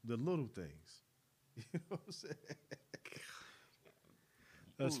 The little things. You know what I'm saying?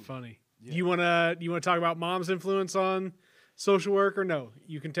 That's funny. Yeah. You wanna talk about mom's influence on social work or no?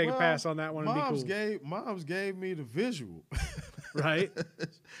 You can take a pass on that one and be cool. Moms gave me the visual. Right?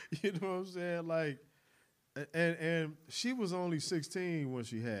 You know what I'm saying? Like, and she was only 16 when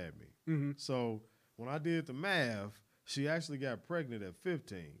she had me. Mm-hmm. So when I did the math, she actually got pregnant at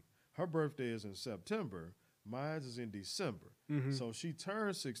 15. Her birthday is in September. Mine is in December. Mm-hmm. So she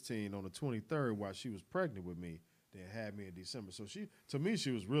turned 16 on the 23rd while she was pregnant with me, then had me in December. So to me,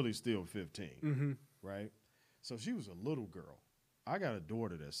 she was really still 15, mm-hmm. right? So she was a little girl. I got a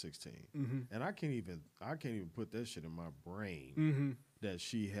daughter that's 16, mm-hmm. and I can't even put that shit in my brain mm-hmm. that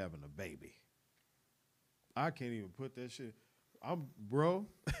she having a baby. I can't even put that shit.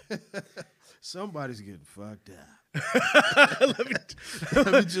 Somebody's getting fucked up. Let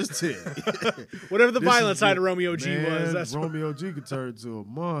me just tell you. Whatever the violent side of Romeo G was, that's Romeo G could turn into a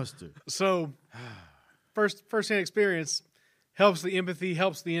monster. So, first-hand experience helps the empathy,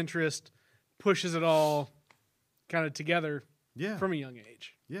 helps the interest, pushes it all kind of together from a young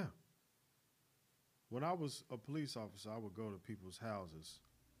age. Yeah. When I was a police officer, I would go to people's houses,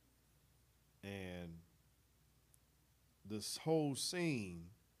 and this whole scene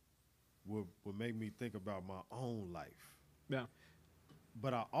would make me think about my own life. Yeah.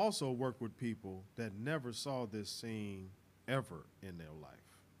 But I also work with people that never saw this scene ever in their life.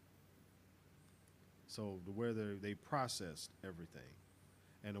 So where they processed everything,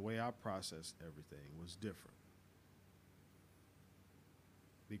 and the way I processed everything was different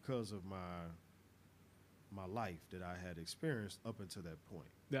because of my life that I had experienced up until that point.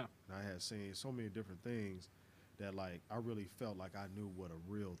 Yeah. And I had seen so many different things that, like, I really felt like I knew what a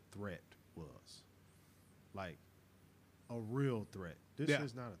real threat was. Like, a real threat. This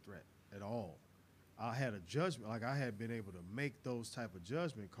is not a threat at all. I had a judgment. Like, I had been able to make those type of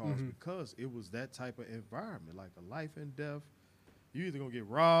judgment calls mm-hmm. because it was that type of environment, like a life and death. You either gonna get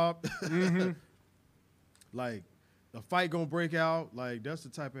robbed, mm-hmm. like a fight gonna break out. Like, that's the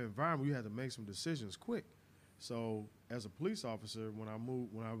type of environment you had to make some decisions quick. So as a police officer, when I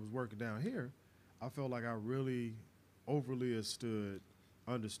was working down here, I felt like I really overly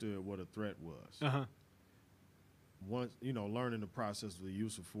understood what a threat was. Uh-huh. Once, learning the process of the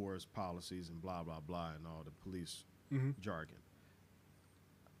use of force, policies, and blah, blah, blah, and all the police mm-hmm. jargon.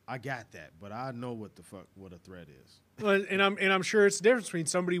 I got that, but I know what a threat is. Well, and I'm sure it's the difference between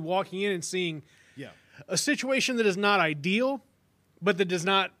somebody walking in and seeing a situation that is not ideal, but is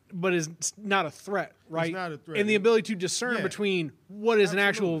not a threat, right? It's not a threat. And the ability to discern between what is an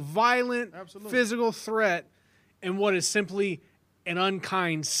actual violent, physical threat and what is simply an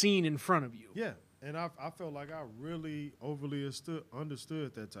unkind scene in front of you. Yeah, and I felt like I really overly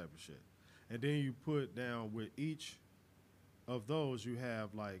understood that type of shit. And then you put down with each of those, you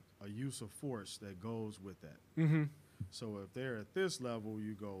have like a use of force that goes with that. Mm-hmm. So if they're at this level,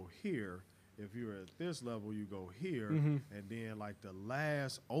 you go here. If you're at this level, you go here. Mm-hmm. And then like the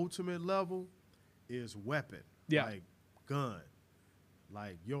last ultimate level is weapon. Yeah. Like gun.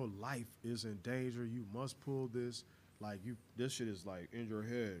 Like your life is in danger. You must pull this. Like this shit is like in your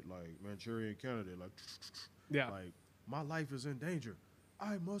head, like Manchurian candidate. Like, Yeah. like my life is in danger.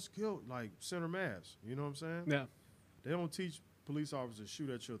 I must kill. Like center mass. You know what I'm saying? Yeah. They don't teach police officers to shoot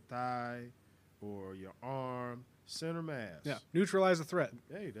at your thigh or your arm. Center mass. Yeah. Neutralize the threat.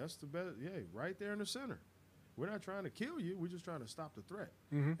 Hey, that's the best. Yeah, right there in the center. We're not trying to kill you. We're just trying to stop the threat.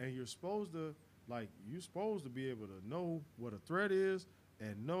 Mm-hmm. And you're supposed to be able to know what a threat is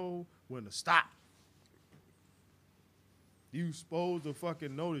and know when to stop. You supposed to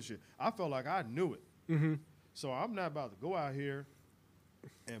fucking know this shit. I felt like I knew it. Mm-hmm. So I'm not about to go out here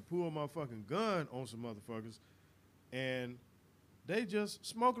and pull my fucking gun on some motherfuckers and they just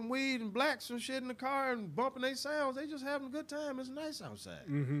smoking weed and blacks and shit in the car and bumping their sounds. They just having a good time. It's nice outside.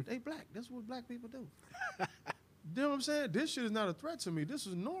 Mm-hmm. They black. That's what black people do. You know what I'm saying? This shit is not a threat to me. This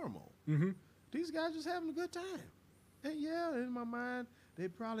is normal. Mm-hmm. These guys just having a good time. And yeah, in my mind, they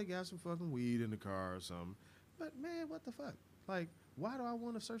probably got some fucking weed in the car or something. But man, what the fuck? Like, why do I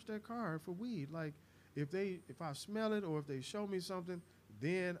want to search their car for weed? Like, if I smell it or if they show me something,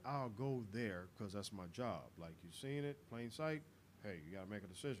 then I'll go there because that's my job. Like, you seen it, plain sight. Hey, you got to make a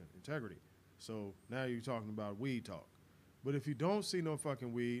decision. Integrity. So now you're talking about weed talk. But if you don't see no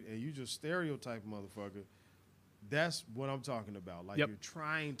fucking weed and you just stereotype motherfucker, that's what I'm talking about. Like, Yep. you're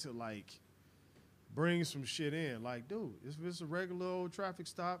trying to, like, bring some shit in. Like, dude, if it's a regular old traffic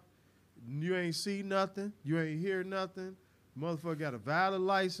stop, you ain't see nothing, you ain't hear nothing, motherfucker got a valid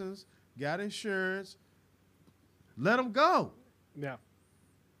license, got insurance, let them go. Yeah.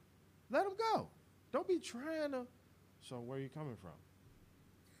 Let them go. Don't be trying to. So where are you coming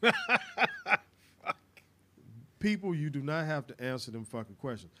from? People, you do not have to answer them fucking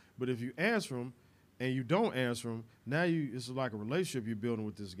questions. But if you answer them and you don't answer them, now it's like a relationship you're building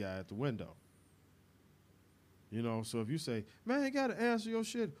with this guy at the window. You know, so if you say, man, you got to answer your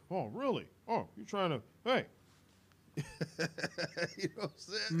shit. Oh, really? Oh, you trying to, hey. You know what I'm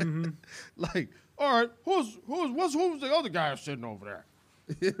saying? Mm-hmm. Like, all right, who's the other guy sitting over there?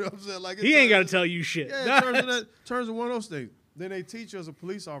 You know what I'm saying? Like, He ain't got to tell you shit. yeah, in terms of one of those things. Then they teach you as a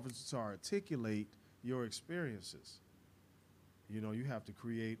police officer to articulate your experiences. You know, you have to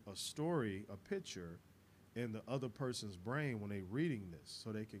create a story, a picture in the other person's brain when they're reading this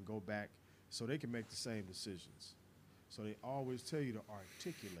so they can go back, so they can make the same decisions. So they always tell you to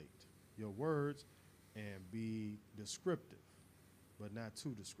articulate your words and be descriptive, but not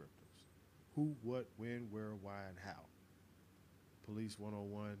too descriptive. Who, what, when, where, why, and how. Police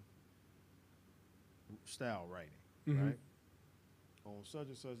 101 style writing, Mhm. right? On such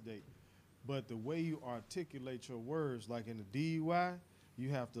and such date. But the way you articulate your words, like in the DUI, you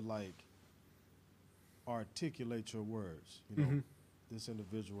have to like articulate your words. You know, Mhm. this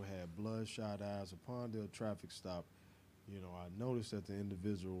individual had bloodshot eyes upon their traffic stop. You know, I noticed that the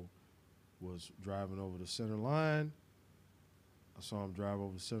individual was driving over the center line. I saw him drive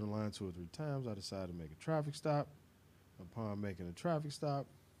over the center line 2 or 3 times. I decided to make a traffic stop. Upon making a traffic stop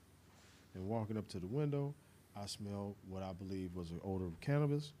and walking up to the window, I smelled what I believe was an odor of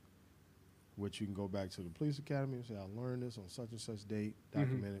cannabis, which you can go back to the police academy and say, I learned this on such and such date,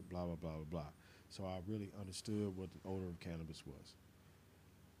 documented, blah, blah, blah, blah, blah. So I really understood what the odor of cannabis was.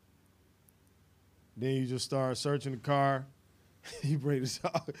 Then you just start searching the car. You bring this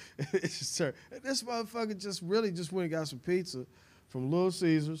out. This motherfucker just went and got some pizza from Little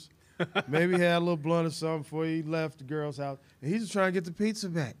Caesars. Maybe had a little blunt or something before he left the girl's house. And he's just trying to get the pizza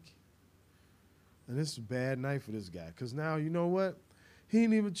back. And this is a bad night for this guy. Because now, you know what? He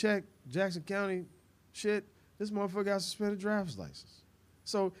didn't even check Jackson County shit. This motherfucker got a suspended driver's license.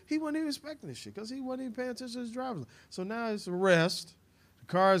 So he wasn't even expecting this shit because he wasn't even paying attention to his driver's license. So now it's arrest. The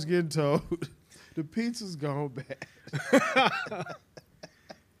car's getting towed. The pizza's gone bad.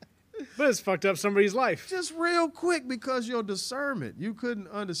 But it's fucked up somebody's life. Just real quick because your discernment. You couldn't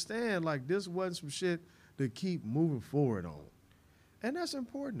understand like this wasn't some shit to keep moving forward on. And that's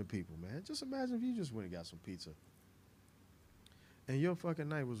important to people, man. Just imagine if you just went and got some pizza. And your fucking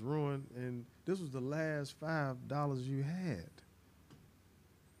night was ruined and this was the last $5 you had.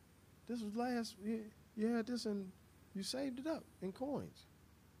 This was last, you had this and you saved it up in coins.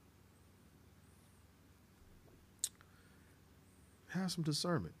 Have some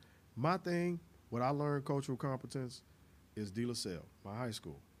discernment. My thing, what I learned cultural competence is De La Salle, my high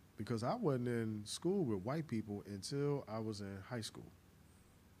school, because I wasn't in school with white people until I was in high school.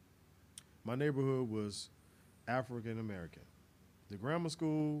 My neighborhood was African American. The grammar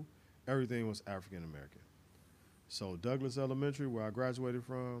school, everything was African American. So Douglas Elementary, where I graduated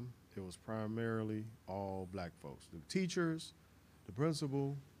from, it was primarily all black folks. The teachers, the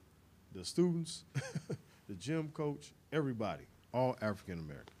principal, the students, the gym coach, everybody, all African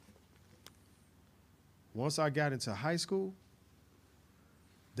American. Once I got into high school,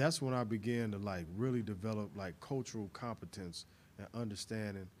 that's when I began to like really develop like cultural competence and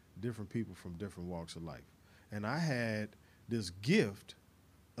understanding different people from different walks of life. And I had this gift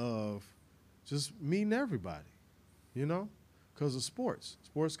of just meeting everybody, you know, because of sports.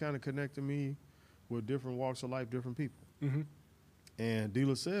 Sports kind of connected me with different walks of life, different people. Mm-hmm. And De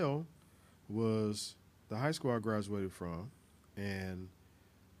La Salle was the high school I graduated from, and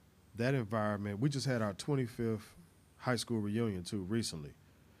that environment, we just had our 25th high school reunion too recently.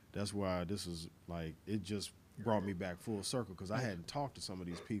 That's why this is like, it just brought me back full circle because I hadn't talked to some of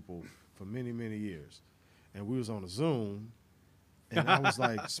these people for many, many years. And we was on a Zoom, and I was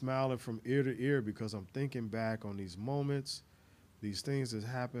like smiling from ear to ear because I'm thinking back on these moments, these things that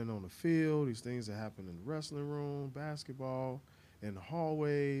happened on the field, these things that happened in the wrestling room, basketball, in the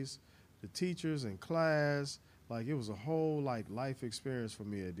hallways, the teachers in class. Like, it was a whole like life experience for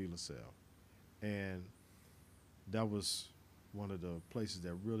me at De La Salle. And that was one of the places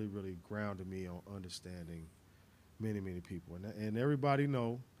that really, really grounded me on understanding many, many people. And everybody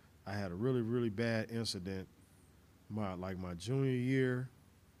know I had a really, really bad incident my junior year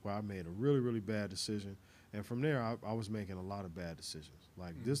where I made a really, really bad decision. And from there, I was making a lot of bad decisions.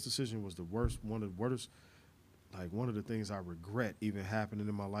 Like, this decision was the worst, one of the things I regret even happening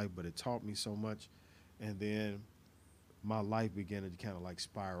in my life, but it taught me so much. And then my life began to kind of like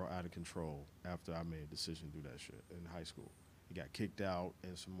spiral out of control after I made a decision to do that shit in high school. It got kicked out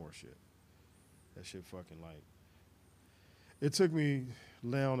and some more shit. That shit fucking like, it took me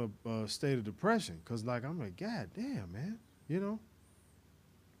down a state of depression because like, I'm like, God damn, man, you know?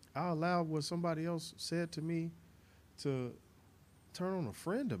 I allowed what somebody else said to me to turn on a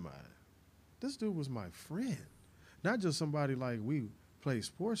friend of mine. This dude was my friend. Not just somebody like we play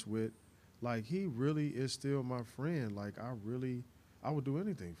sports with. Like, he really is still my friend. Like, I would do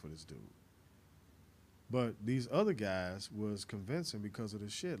anything for this dude. But these other guys was convincing because of the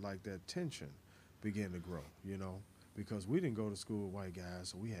shit. Like, that tension began to grow, you know? Because we didn't go to school with white guys.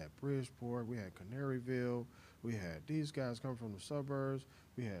 So we had Bridgeport, we had Canaryville, we had these guys come from the suburbs.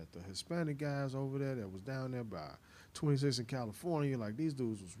 We had the Hispanic guys over there that was down there by 26 in California. Like, these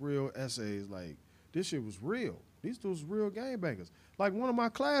dudes was real essays. Like, this shit was real. These dudes was real gangbangers. Like, one of my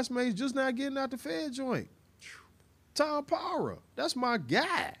classmates just not getting out the Fed joint. Tom Para. That's my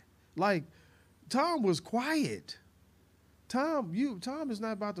guy. Like, Tom was quiet. Tom is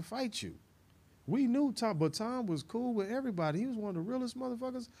not about to fight you. We knew Tom, but Tom was cool with everybody. He was one of the realest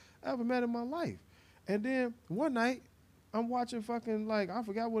motherfuckers I ever met in my life. And then one night, I'm watching fucking, like, I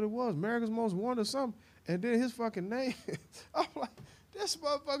forgot what it was, America's Most Wanted or something, and then his fucking name, I'm like, this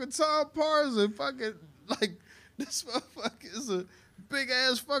motherfucking Tom Parr is a fucking, like, this motherfucker is a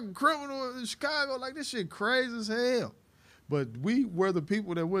big-ass fucking criminal in Chicago. Like, this shit crazy as hell. But we were the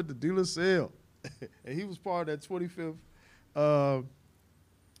people that went to De La Salle, and he was part of that 25th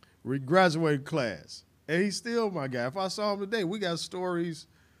graduating class. And he's still my guy. If I saw him today, we got stories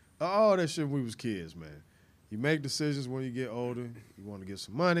of all that shit when we was kids, man. You make decisions when you get older. You want to get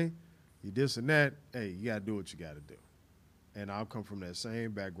some money. You this and that. Hey, you got to do what you got to do. And I'll come from that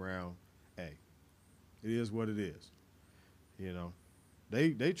same background. Hey, it is what it is. You know,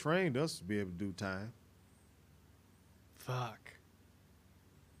 they trained us to be able to do time. Fuck.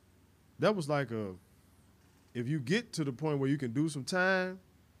 That was like if you get to the point where you can do some time,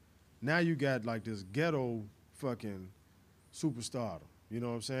 now you got like this ghetto fucking superstardom. You know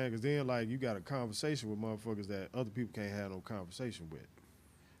what I'm saying? Because then, like, you got a conversation with motherfuckers that other people can't have no conversation with.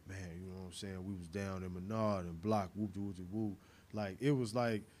 Man, you know what I'm saying? We was down in Menard and Block, whoop-de-whoop-de-whoop. Like, it was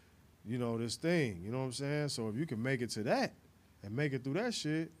like, you know, this thing. You know what I'm saying? So if you can make it to that and make it through that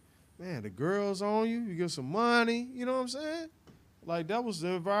shit, man, the girls on you, you get some money. You know what I'm saying? Like, that was the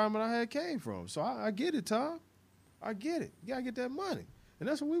environment I had came from. So I get it, Tom. I get it. You got to get that money. And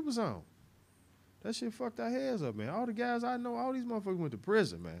that's what we was on. That shit fucked our heads up, man. All the guys I know, all these motherfuckers went to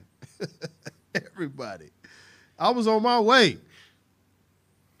prison, man. Everybody. I was on my way.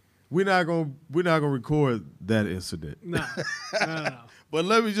 We're not gonna record that incident. No. But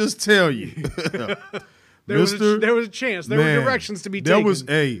let me just tell you, There was a chance. There were Man, directions to be there taken. was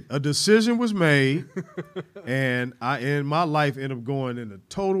a decision was made, and my life ended up going in the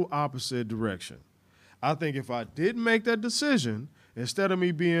total opposite direction. I think if I didn't make that decision, instead of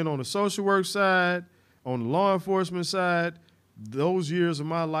me being on the social work side, on the law enforcement side, those years of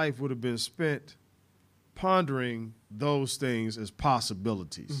my life would have been spent pondering those things as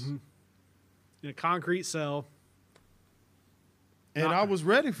possibilities. Mm-hmm. In a concrete cell. And I was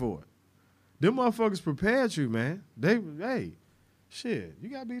ready for it. Them motherfuckers prepared you, man. Hey, shit, you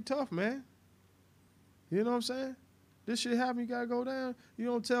gotta be tough, man. You know what I'm saying? This shit happen, you gotta go down. You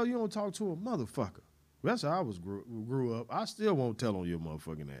don't talk to a motherfucker. That's how I was grew up. I still won't tell on your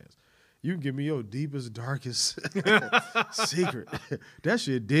motherfucking ass. You can give me your deepest, darkest secret. That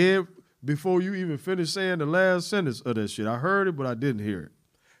shit dead before you even finish saying the last sentence of that shit. I heard it, but I didn't hear it.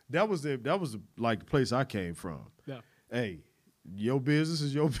 That was the place I came from. Yeah. Hey, your business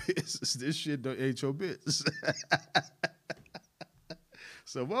is your business. This shit ain't your business.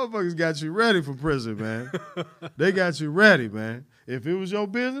 So motherfuckers got you ready for prison, man. They got you ready, man. If it was your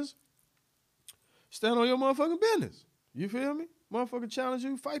business, stand on your motherfucking business. You feel me? Motherfucker challenge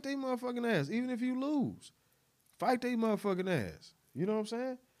you, fight they motherfucking ass. Even if you lose, fight they motherfucking ass. You know what I'm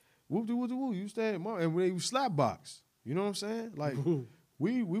saying? Whoop-de-whoop-de-woo. You stand, and when they slap box, you know what I'm saying? Like,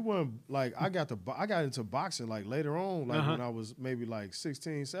 we weren't, like, I got into boxing, like, later on, like, when I was maybe, like,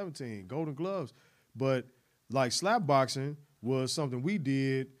 16, 17, Golden Gloves. But, like, slap boxing was something we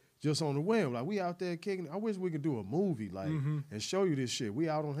did just on the whim. Like, we out there kicking. I wish we could do a movie, like, and show you this shit. We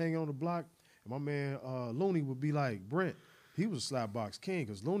out on Hanging on the Block, and my man Looney would be like, Brent, he was a slap box king,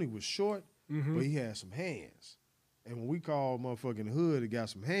 because Looney was short, but he had some hands. And when we call motherfucking hood that got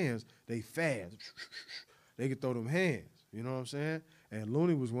some hands, they fast. They could throw them hands. You know what I'm saying? And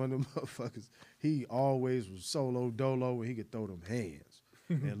Looney was one of them motherfuckers. He always was solo dolo, and he could throw them hands.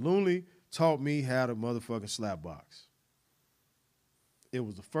 And Looney taught me how to motherfucking slap box. It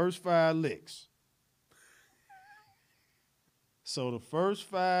was the first 5 licks. So the first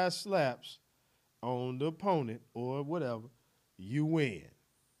 5 slaps on the opponent or whatever, you win.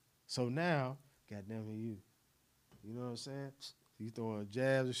 So now, goddamn it, you know what I'm saying? You throwing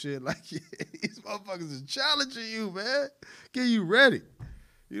jabs and shit like these motherfuckers is challenging you, man. Get you ready.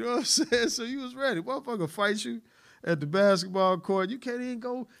 You know what I'm saying? So you was ready. Motherfucker fight you at the basketball court. You can't even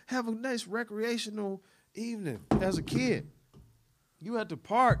go have a nice recreational evening as a kid. You at the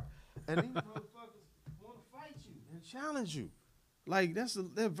park, and these motherfuckers want to fight you and challenge you. Like, that's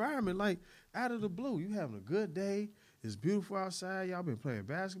the environment, like, out of the blue. You having a good day. It's beautiful outside. Y'all been playing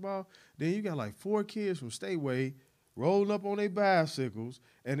basketball. Then you got like 4 kids from Stateway rolling up on their bicycles,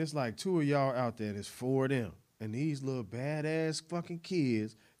 and it's like 2 of y'all out there, and it's 4 of them. And these little badass fucking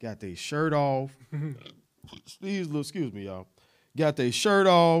kids got their shirt off. These little, excuse me, y'all, got their shirt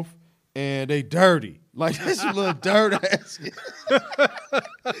off, and they dirty. Like, that's a little dirt ass.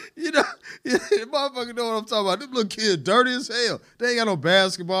 You know, motherfucker know what I'm talking about. Them little kids dirty as hell. They ain't got no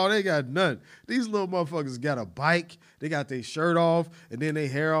basketball. They ain't got nothing. These little motherfuckers got a bike. They got their shirt off, and then they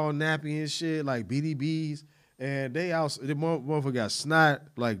hair all nappy and shit, like BDBs. And the motherfucker got snot,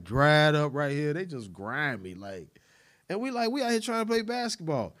 like, dried up right here. They just grimy, like. And we out here trying to play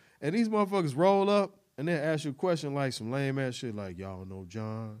basketball. And these motherfuckers roll up, and then ask you a question like some lame-ass shit like, y'all know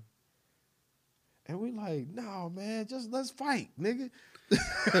John? And we like, no, man, just let's fight, nigga.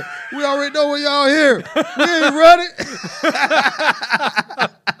 We already know when y'all here. We ain't running.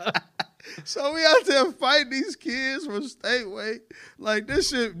 So we out there fighting these kids from Stateway. Like, this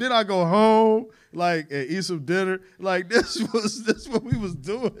shit, then I go home, like, and eat some dinner. Like, this what we was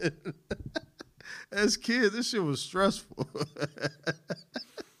doing. As kids, this shit was stressful.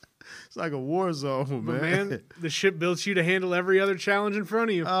 It's like a war zone, man. The shit built you to handle every other challenge in front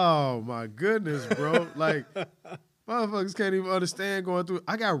of you. Oh, my goodness, bro. Like, motherfuckers can't even understand going through.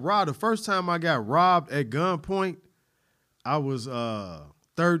 I got robbed. The first time I got robbed at gunpoint, I was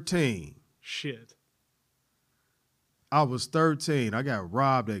 13. Shit. I was 13. I got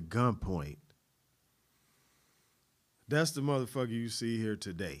robbed at gunpoint. That's the motherfucker you see here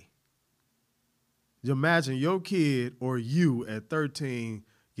today. Imagine your kid or you at 13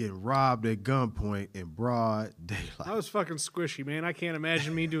 getting robbed at gunpoint in broad daylight. I was fucking squishy, man. I can't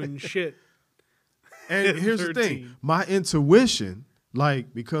imagine me doing shit. And here's 13. The thing. My intuition,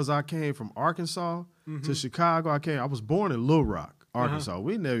 like, because I came from Arkansas to Chicago, I was born in Little Rock, Arkansas.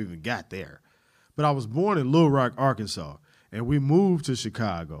 We never even got there. But I was born in Little Rock, Arkansas. And we moved to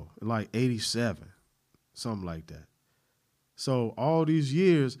Chicago in like 87, something like that. So all these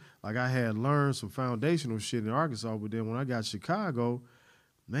years, like, I had learned some foundational shit in Arkansas, but then when I got to Chicago,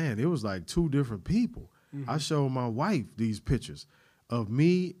 man, it was like 2 different people. I showed my wife these pictures of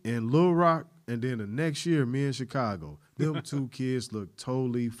me in Little Rock And then the next year, me in Chicago, them two kids look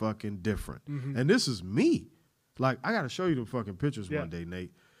totally fucking different. And this is me. Like, I got to show you the fucking pictures one day,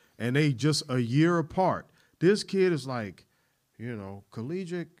 Nate. And they just a year apart. This kid is like, you know,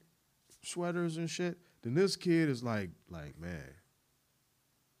 collegiate sweaters and shit. Then this kid is like, man,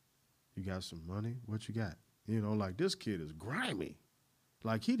 you got some money? What you got? You know, like this kid is grimy.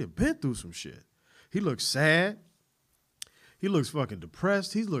 Like he done been through some shit. He looks sad. He looks fucking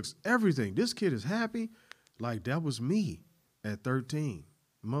depressed. He looks everything. This kid is happy. Like that was me at 13.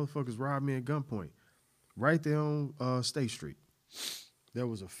 Motherfuckers robbed me at gunpoint. Right there on State Street. There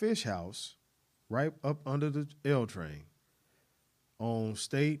was a fish house right up under the L train on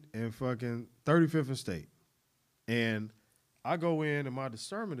State and fucking 35th and State. And I go in and my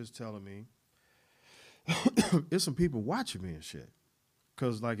discernment is telling me there's some people watching me and shit.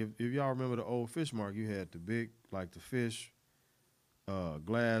 Because, like, if y'all remember the old Fish Mark, you had the big, like, the fish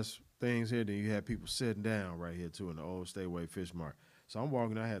glass things here. Then you had people sitting down right here, too, in the old Stateway Fish Mark. So I'm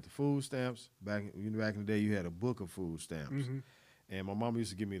walking, I had the food stamps. Back in the day, you had a book of food stamps. And my mama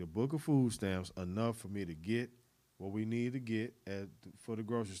used to give me the book of food stamps, enough for me to get what we needed to get for the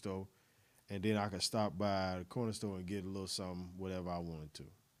grocery store. And then I could stop by the corner store and get a little something, whatever I wanted to,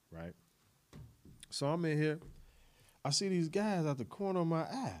 right? So I'm in here. I see these guys out the corner of my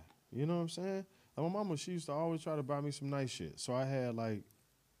eye. You know what I'm saying? And my mama, she used to always try to buy me some nice shit. So I had, like,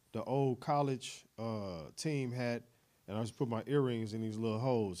 the old college team hat, and I just put my earrings in these little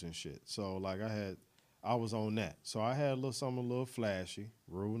holes and shit. So, like, I was on that. So I had something a little flashy.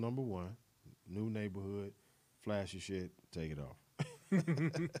 Rule number 1, new neighborhood, flashy shit, take it off. You're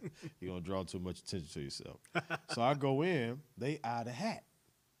going to draw too much attention to yourself. So I go in, they eye the hat.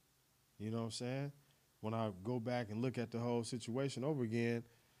 You know what I'm saying? When I go back and look at the whole situation over again,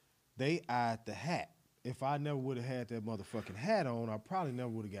 they eyed the hat. If I never would have had that motherfucking hat on, I probably never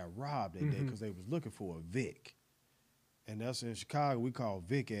would have got robbed that day because they was looking for a Vic. And that's in Chicago, we call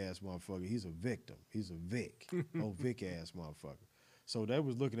Vic-ass motherfucker. He's a victim. He's a Vic. Oh, Vic-ass motherfucker. So they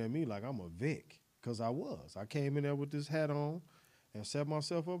was looking at me like I'm a Vic because I was. I came in there with this hat on and set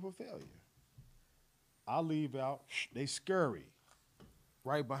myself up for failure. I leave out. They scurry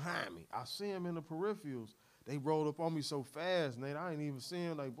right behind me. I see them in the peripherals. They rolled up on me so fast, Nate, I ain't even see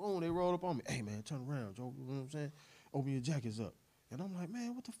them. Like, boom, they rolled up on me. Hey, man, turn around, Joe. You know what I'm saying? Open your jackets up. And I'm like,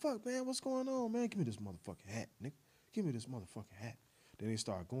 man, what the fuck, man? What's going on, man? Give me this motherfucking hat, nigga. Give me this motherfucking hat. Then they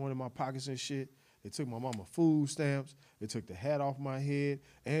started going in my pockets and shit. They took my mama food stamps. They took the hat off my head.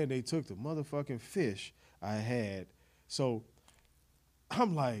 And they took the motherfucking fish I had. So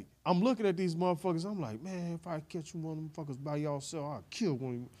I'm like, I'm looking at these motherfuckers. I'm like, man, if I catch one of them motherfuckers by y'allself, I'll kill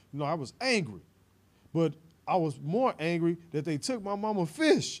one of you. You know, I was angry. But I was more angry that they took my mama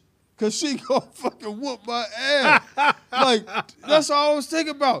fish because she gonna fucking whoop my ass. Like, that's all I was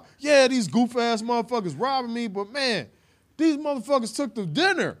thinking about. Yeah, these goof-ass motherfuckers robbing me, but, man, these motherfuckers took the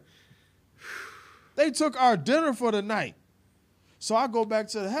dinner. They took our dinner for the night. So I go back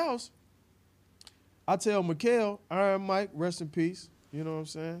to the house. I tell Mikhail, Iron Mike, rest in peace. You know what I'm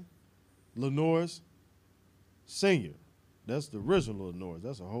saying? Lenore's Senior. That's the original Lenore's.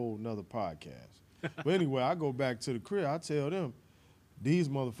 That's a whole nother podcast. But anyway, I go back to the crib. I tell them, these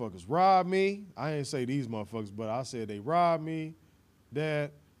motherfuckers robbed me. I ain't say these motherfuckers, but I said they robbed me.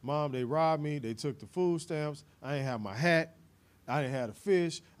 Dad, Mom, they robbed me. They took the food stamps. I ain't have my hat. I didn't have the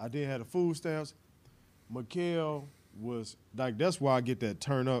fish. I didn't have the food stamps. Mikhail was, like, that's why I get that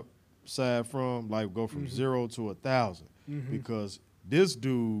turn up side from, like, go from 0 to 1,000. Because this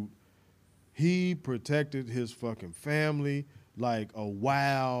dude, he protected his fucking family like a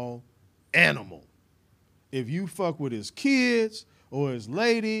wild animal. If you fuck with his kids or his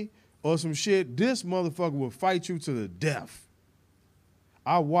lady or some shit, this motherfucker will fight you to the death.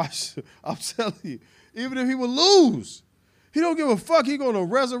 I watched, I'm telling you, even if he would lose, he don't give a fuck. He gonna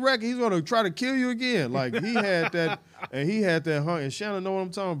resurrect. He's gonna try to kill you again. Like he had that, and he had that hunt. And Shannon know what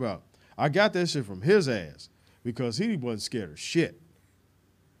I'm talking about. I got that shit from his ass because he wasn't scared of shit.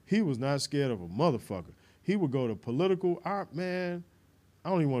 He was not scared of a motherfucker. He would go to political, man, I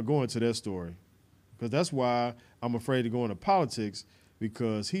don't even want to go into that story because that's why I'm afraid to go into politics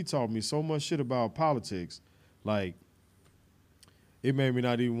because he taught me so much shit about politics. Like, it made me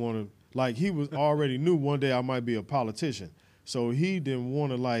not even want to, like, he was already knew one day I might be a politician. So he didn't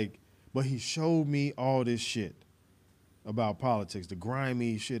want to, like, but he showed me all this shit about politics, the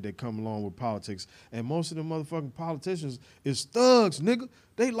grimy shit that come along with politics. And most of the motherfucking politicians is thugs, nigga.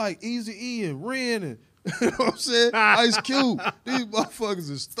 They like Eazy-E and Ren and, you know what I'm saying? Ice Cube. These motherfuckers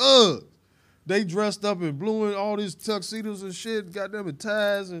is thugs. They dressed up in blue and all these tuxedos and shit, got them in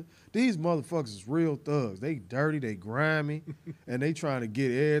ties, and these motherfuckers is real thugs. They dirty, they grimy, and they trying to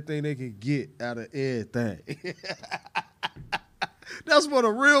get everything they can get out of everything. That's what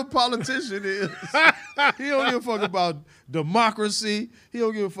a real politician is. He don't give a fuck about democracy. He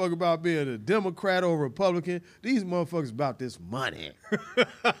don't give a fuck about being a Democrat or Republican. These motherfuckers about this money.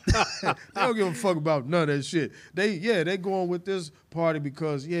 They don't give a fuck about none of that shit. They going with this party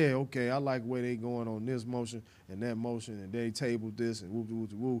because, I like where they going on this motion and that motion, and they tabled this and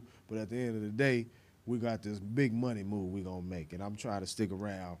whoop. But at the end of the day, we got this big money move we gonna make, and I'm trying to stick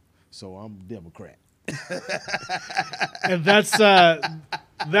around, so I'm Democrat. And that's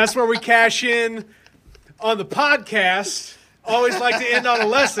where we cash in on the podcast. Always like to end on a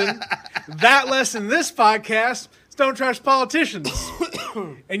lesson. That lesson, this podcast, is don't trust politicians.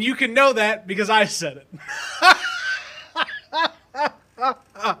 And you can know that because I said it.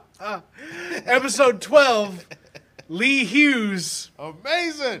 Episode 12, Lee Hughes.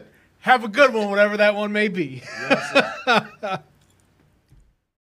 Amazing. Have a good one, whatever that one may be. Yes, sir.